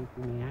fault for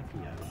keeping me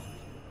Accio.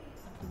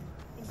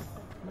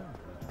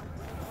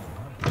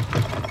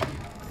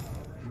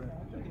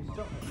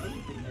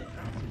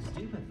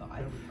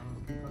 Stupefied.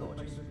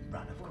 Gorgeous.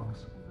 Run, of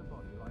course.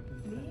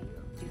 Me?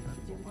 Do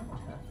you want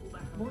her?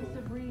 Voice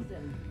of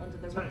reason under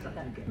the roof of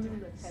that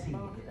clueless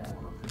headmaster.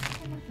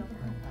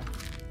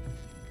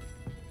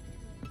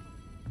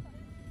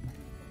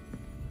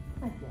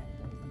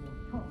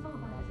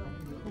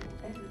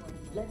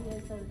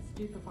 Levioso and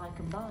Stupefy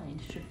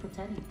combined should put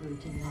any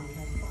brute in their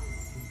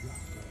place.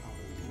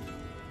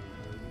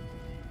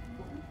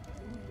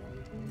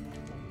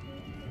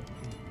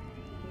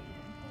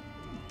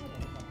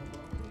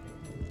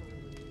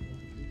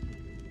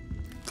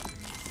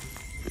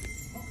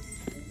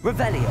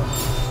 Revelio.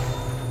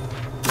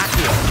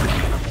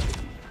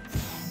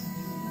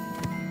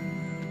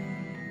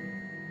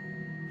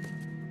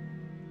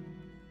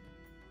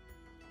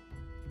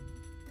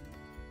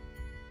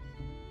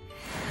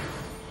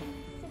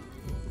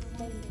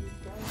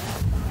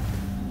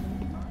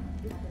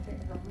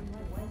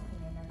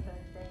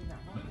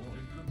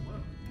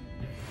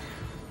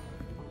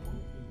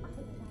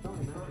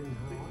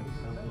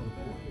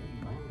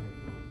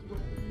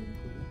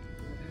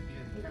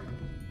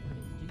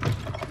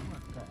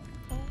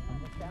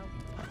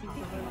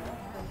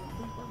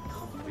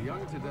 The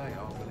young today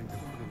are willing to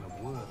put in the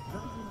work.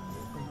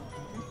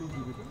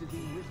 Busy with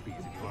Dizzy Whispies,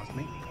 if you ask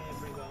me.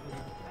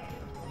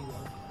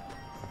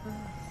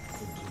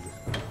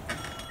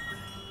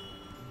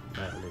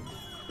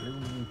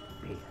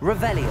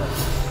 Revelio.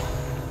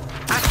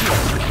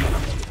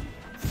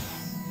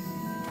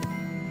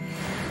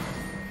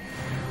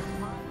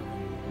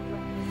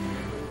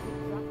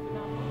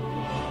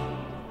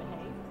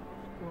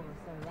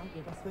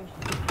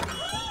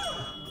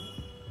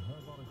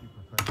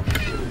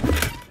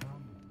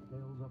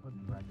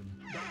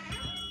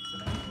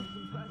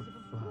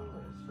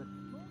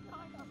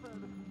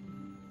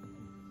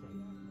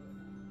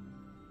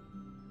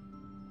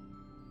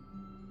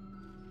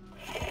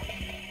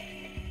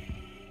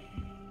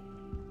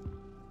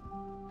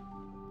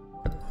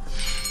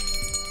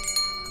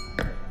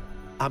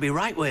 I'll be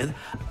right with...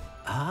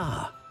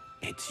 Ah,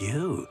 it's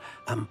you.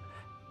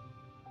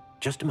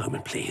 Just a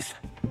moment, please.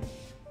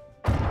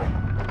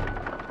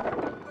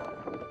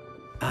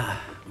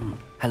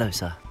 Hello,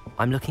 sir.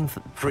 I'm looking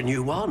for... For a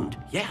new wand,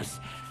 yes.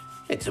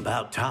 It's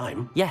about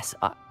time. Yes,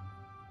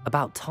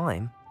 about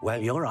time?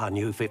 Well, you're our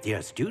new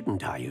fifth-year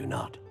student, are you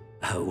not?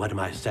 Oh, what am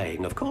I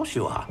saying? Of course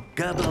you are.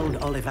 Gerbold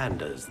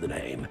Ollivander's the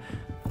name.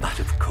 But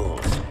of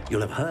course,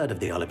 you'll have heard of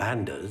the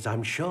Ollivanders,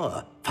 I'm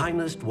sure.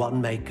 Finest wand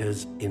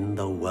makers in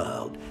the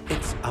world.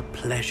 It's a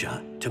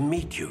pleasure to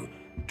meet you,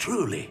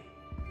 truly.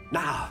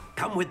 Now,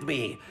 come with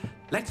me.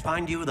 Let's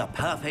find you the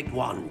perfect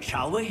wand,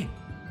 shall we?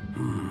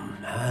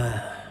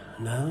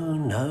 No,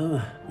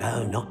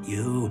 not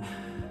you.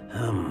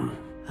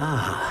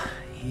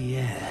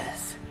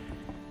 Yes.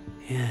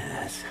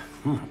 Yes.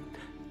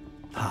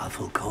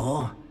 Powerful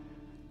core.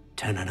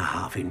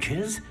 10.5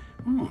 inches.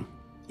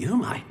 You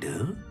might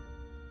do.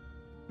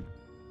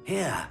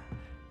 Here,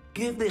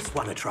 give this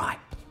one a try.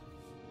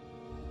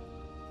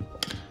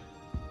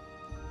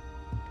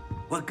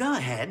 Well, go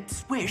ahead,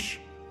 swish.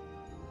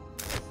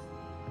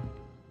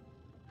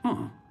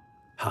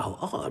 How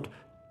odd.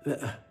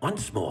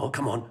 Once more,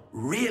 come on,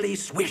 really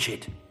swish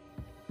it.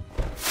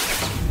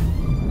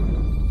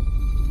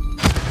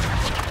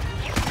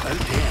 Oh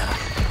dear.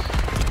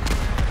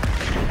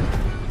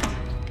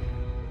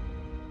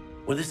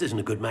 Well, this isn't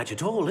a good match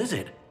at all, is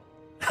it?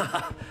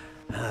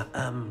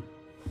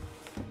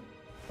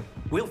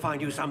 We'll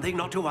find you something,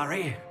 not to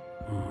worry.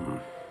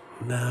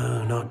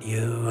 No, not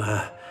you.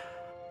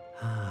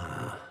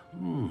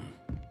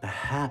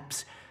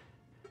 Perhaps...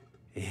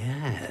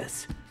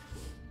 Yes.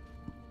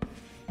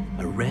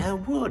 A rare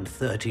wood,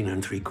 13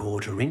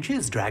 3/4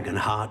 inches, dragon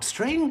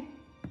heartstring.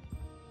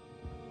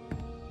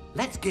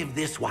 Let's give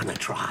this one a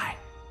try.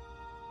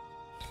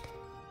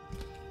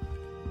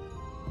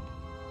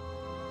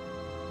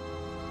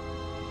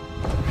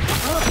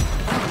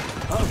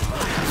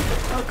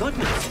 Oh,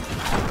 goodness.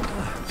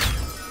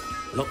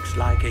 Looks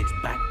like it's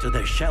back to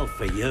the shelf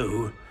for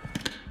you.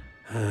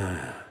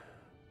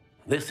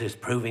 This is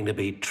proving to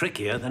be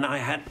trickier than I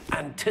had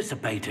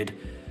anticipated.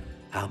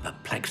 How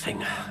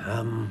perplexing.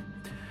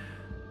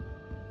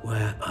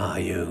 Where are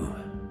you?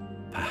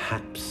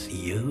 Perhaps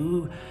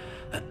you?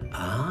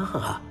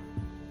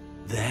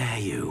 There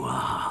you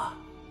are.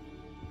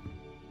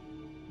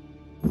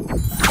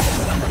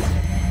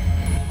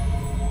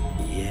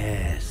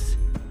 Yes,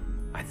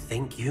 I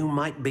think you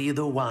might be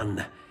the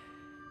one.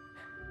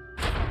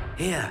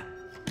 Here,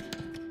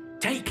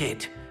 take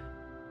it.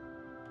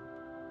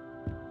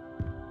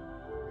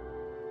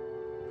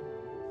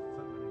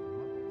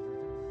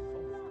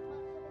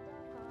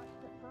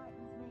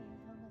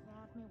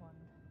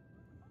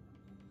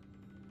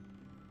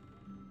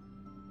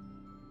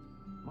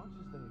 Much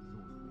as they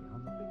exhaust me,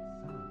 I'm a bit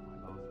sad my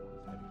last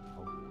one's heading to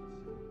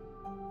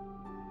Hogwarts.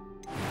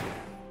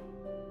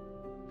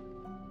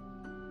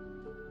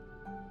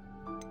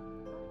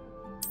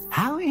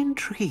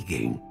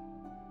 intriguing.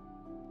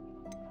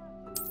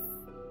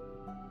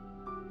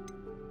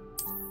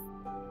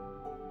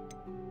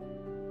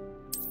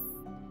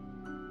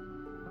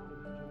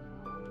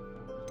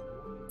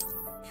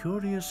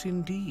 Curious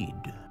indeed.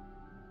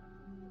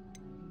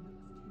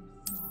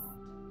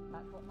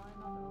 That's what my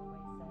mother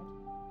always said.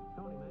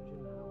 Can't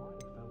imagine how I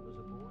felt as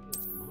a boy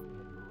if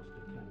my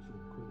headmaster cancelled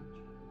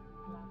Quidditch.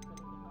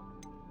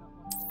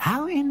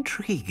 How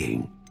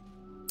intriguing.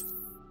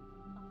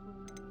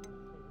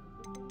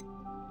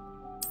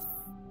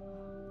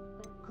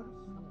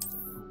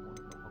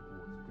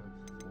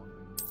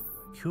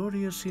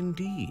 Curious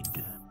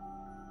indeed.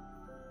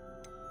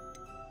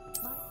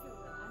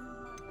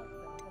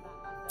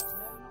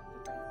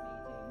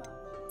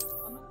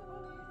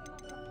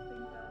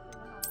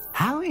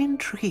 How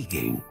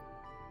intriguing.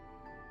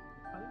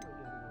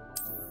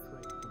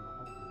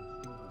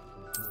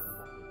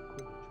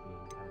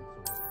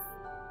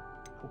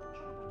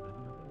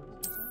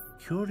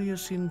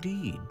 Curious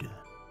indeed.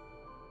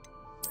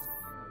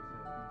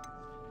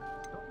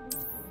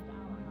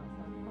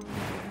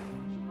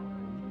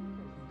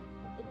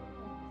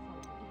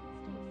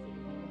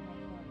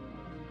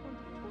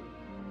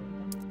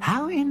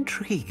 How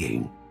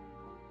intriguing.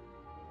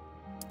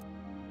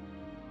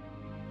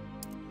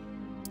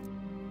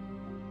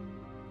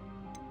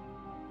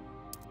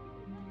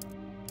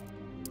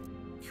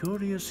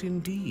 Curious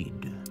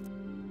indeed.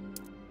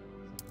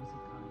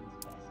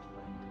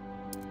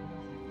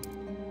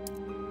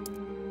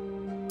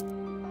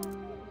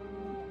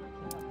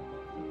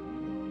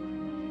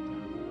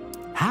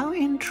 How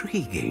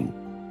intriguing.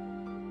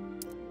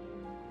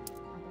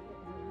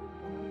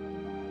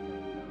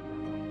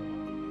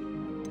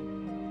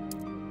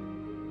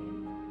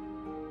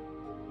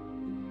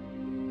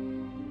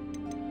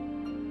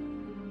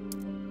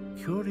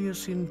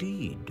 Curious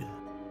indeed.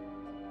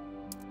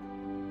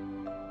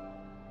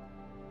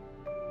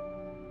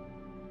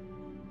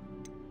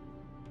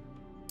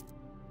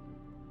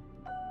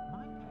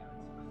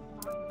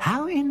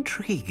 How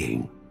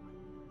intriguing.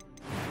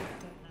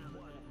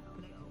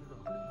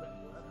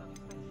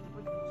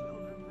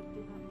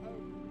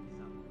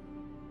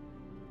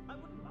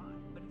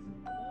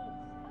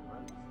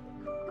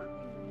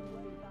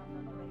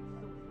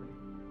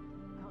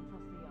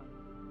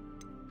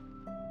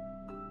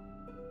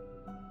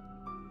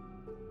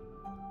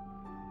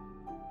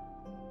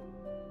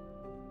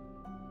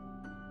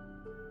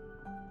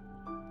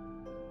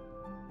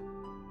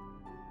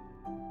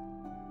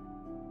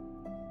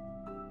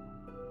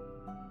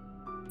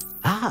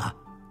 Ah,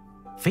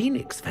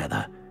 phoenix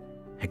feather.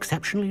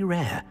 Exceptionally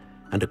rare,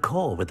 and a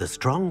core with a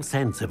strong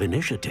sense of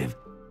initiative.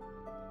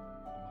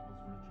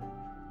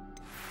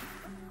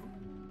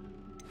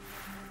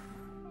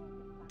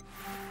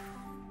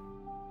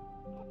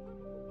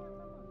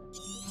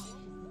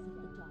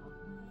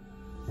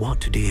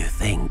 What do you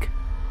think?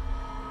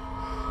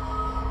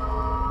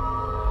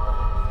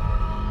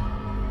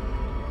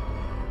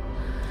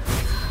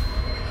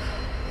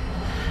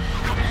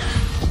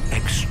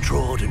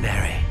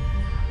 Extraordinary.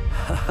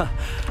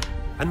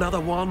 Another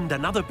wand,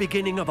 another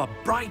beginning of a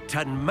bright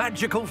and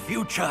magical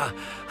future.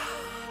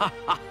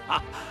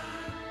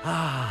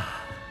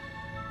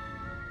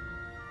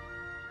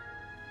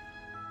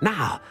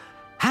 Now,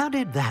 how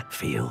did that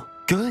feel?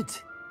 Good.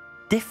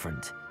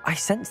 Different. I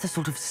sensed a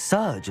sort of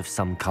surge of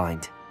some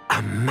kind.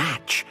 A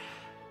match.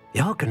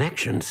 Your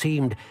connection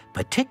seemed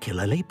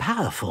particularly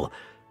powerful.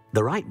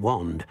 The right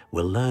wand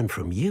will learn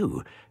from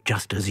you,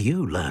 just as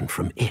you learn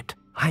from it.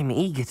 I'm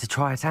eager to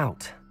try it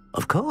out.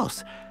 Of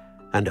course.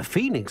 And a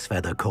phoenix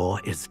feather core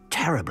is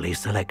terribly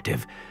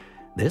selective.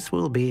 This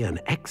will be an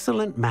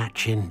excellent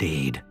match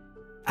indeed.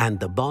 And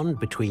the bond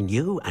between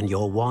you and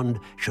your wand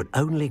should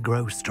only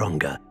grow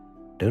stronger.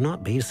 Do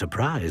not be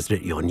surprised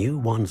at your new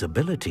wand's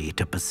ability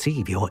to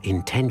perceive your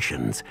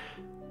intentions,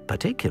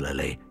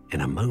 particularly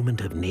in a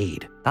moment of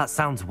need. That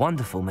sounds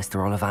wonderful,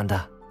 Mr.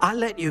 Ollivander. I'll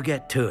let you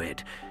get to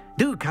it.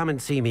 Do come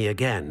and see me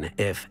again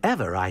if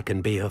ever I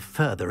can be of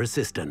further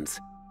assistance.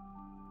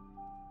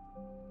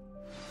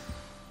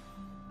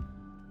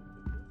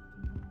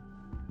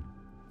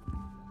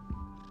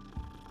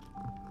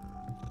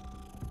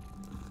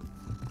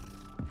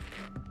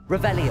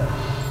 Revelio.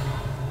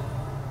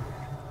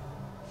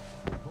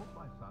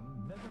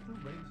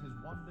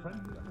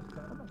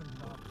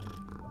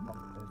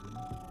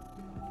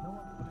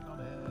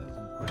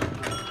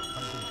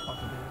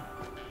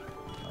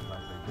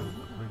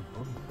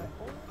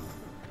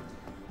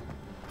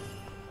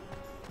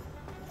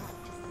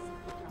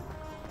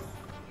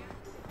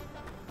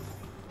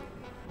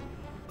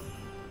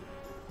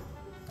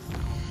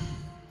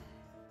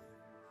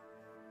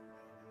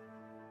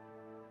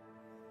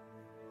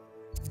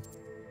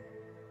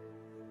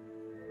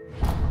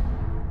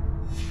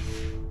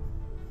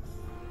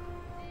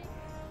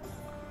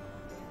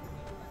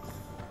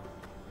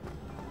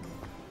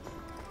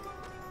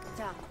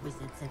 Dark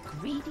wizards are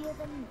greedier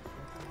than...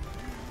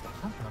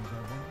 Sometimes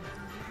I wonder.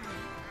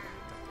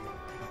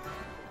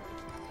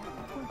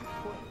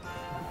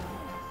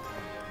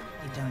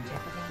 You don't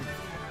ever think.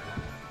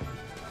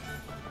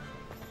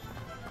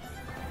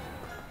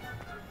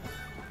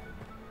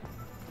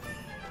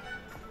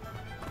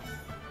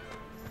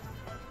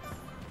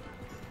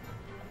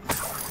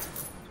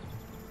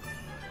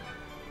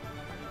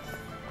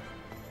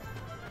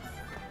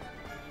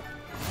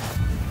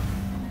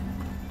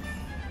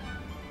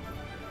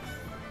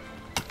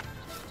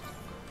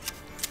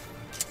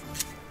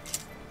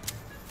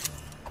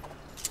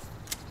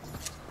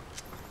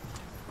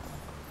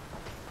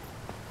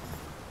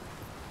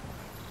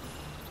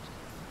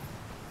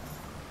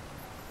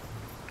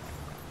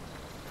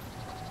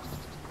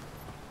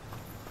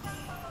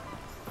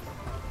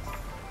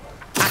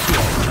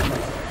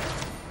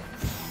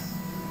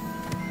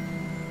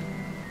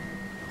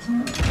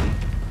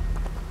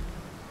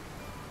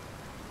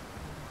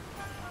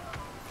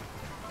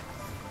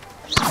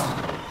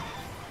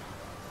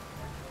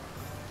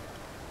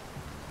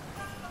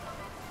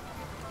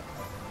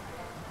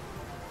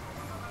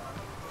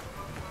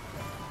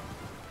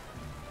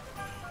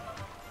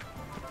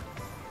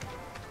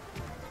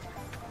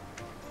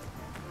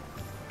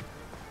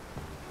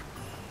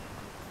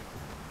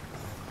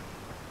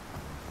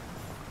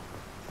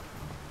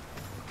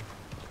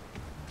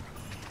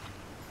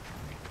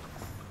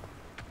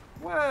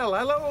 Well,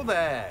 hello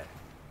there.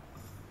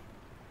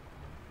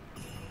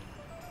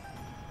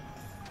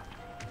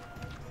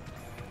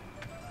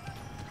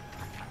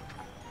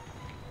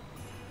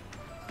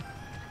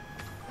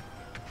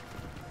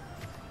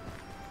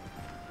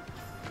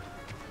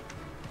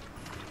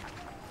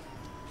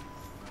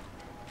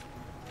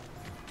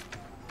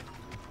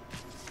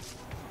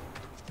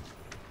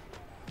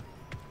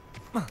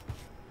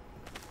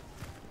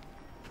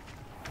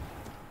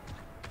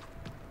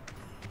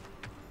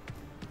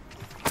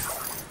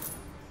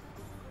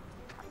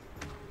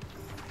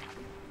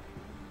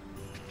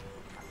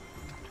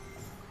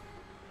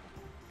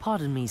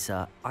 Pardon me,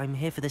 sir. I'm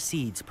here for the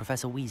seeds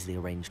Professor Weasley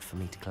arranged for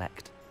me to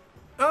collect.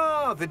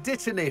 Ah, the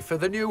dittany for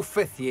the new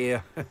 5th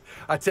year.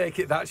 I take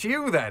it that's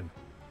you, then.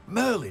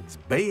 Merlin's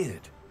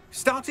beard.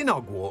 Starting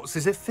Hogwarts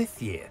as a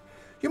 5th year.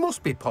 You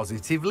must be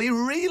positively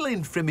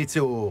reeling from it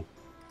all.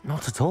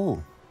 Not at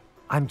all.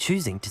 I'm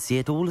choosing to see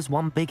it all as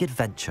one big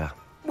adventure.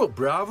 Well,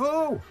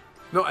 bravo.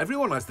 Not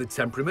everyone has the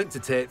temperament to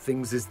take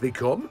things as they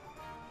come.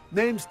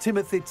 Name's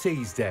Timothy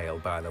Teasdale,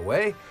 by the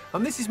way,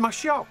 and this is my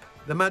shop,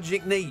 the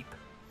Magic Neep.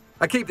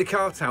 I keep the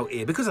cart out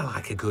here because I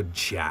like a good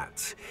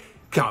chat.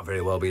 Can't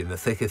very well be in the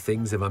thick of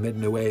things if I'm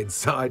hidden away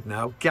inside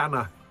now, can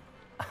I?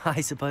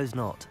 I suppose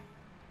not.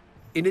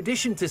 In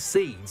addition to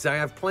seeds, I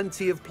have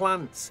plenty of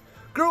plants.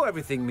 Grow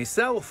everything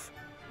myself.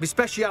 My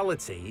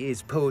speciality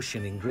is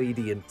potion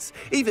ingredients.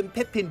 Even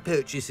Pippin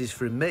purchases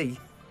from me.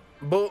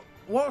 But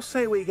what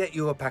say we get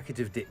you a packet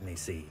of dittany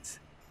seeds?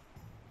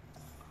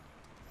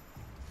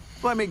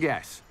 Let me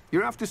guess.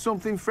 You're after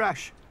something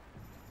fresh.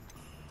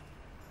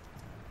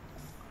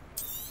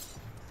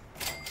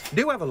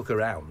 Do have a look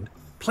around.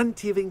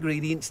 Plenty of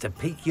ingredients to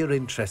pique your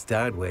interest,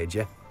 I'd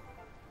wager.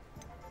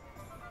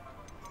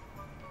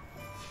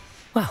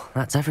 Well,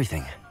 that's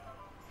everything.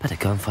 Better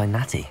go and find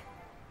Natty.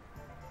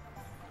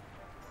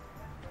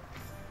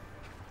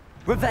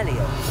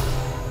 Revelio.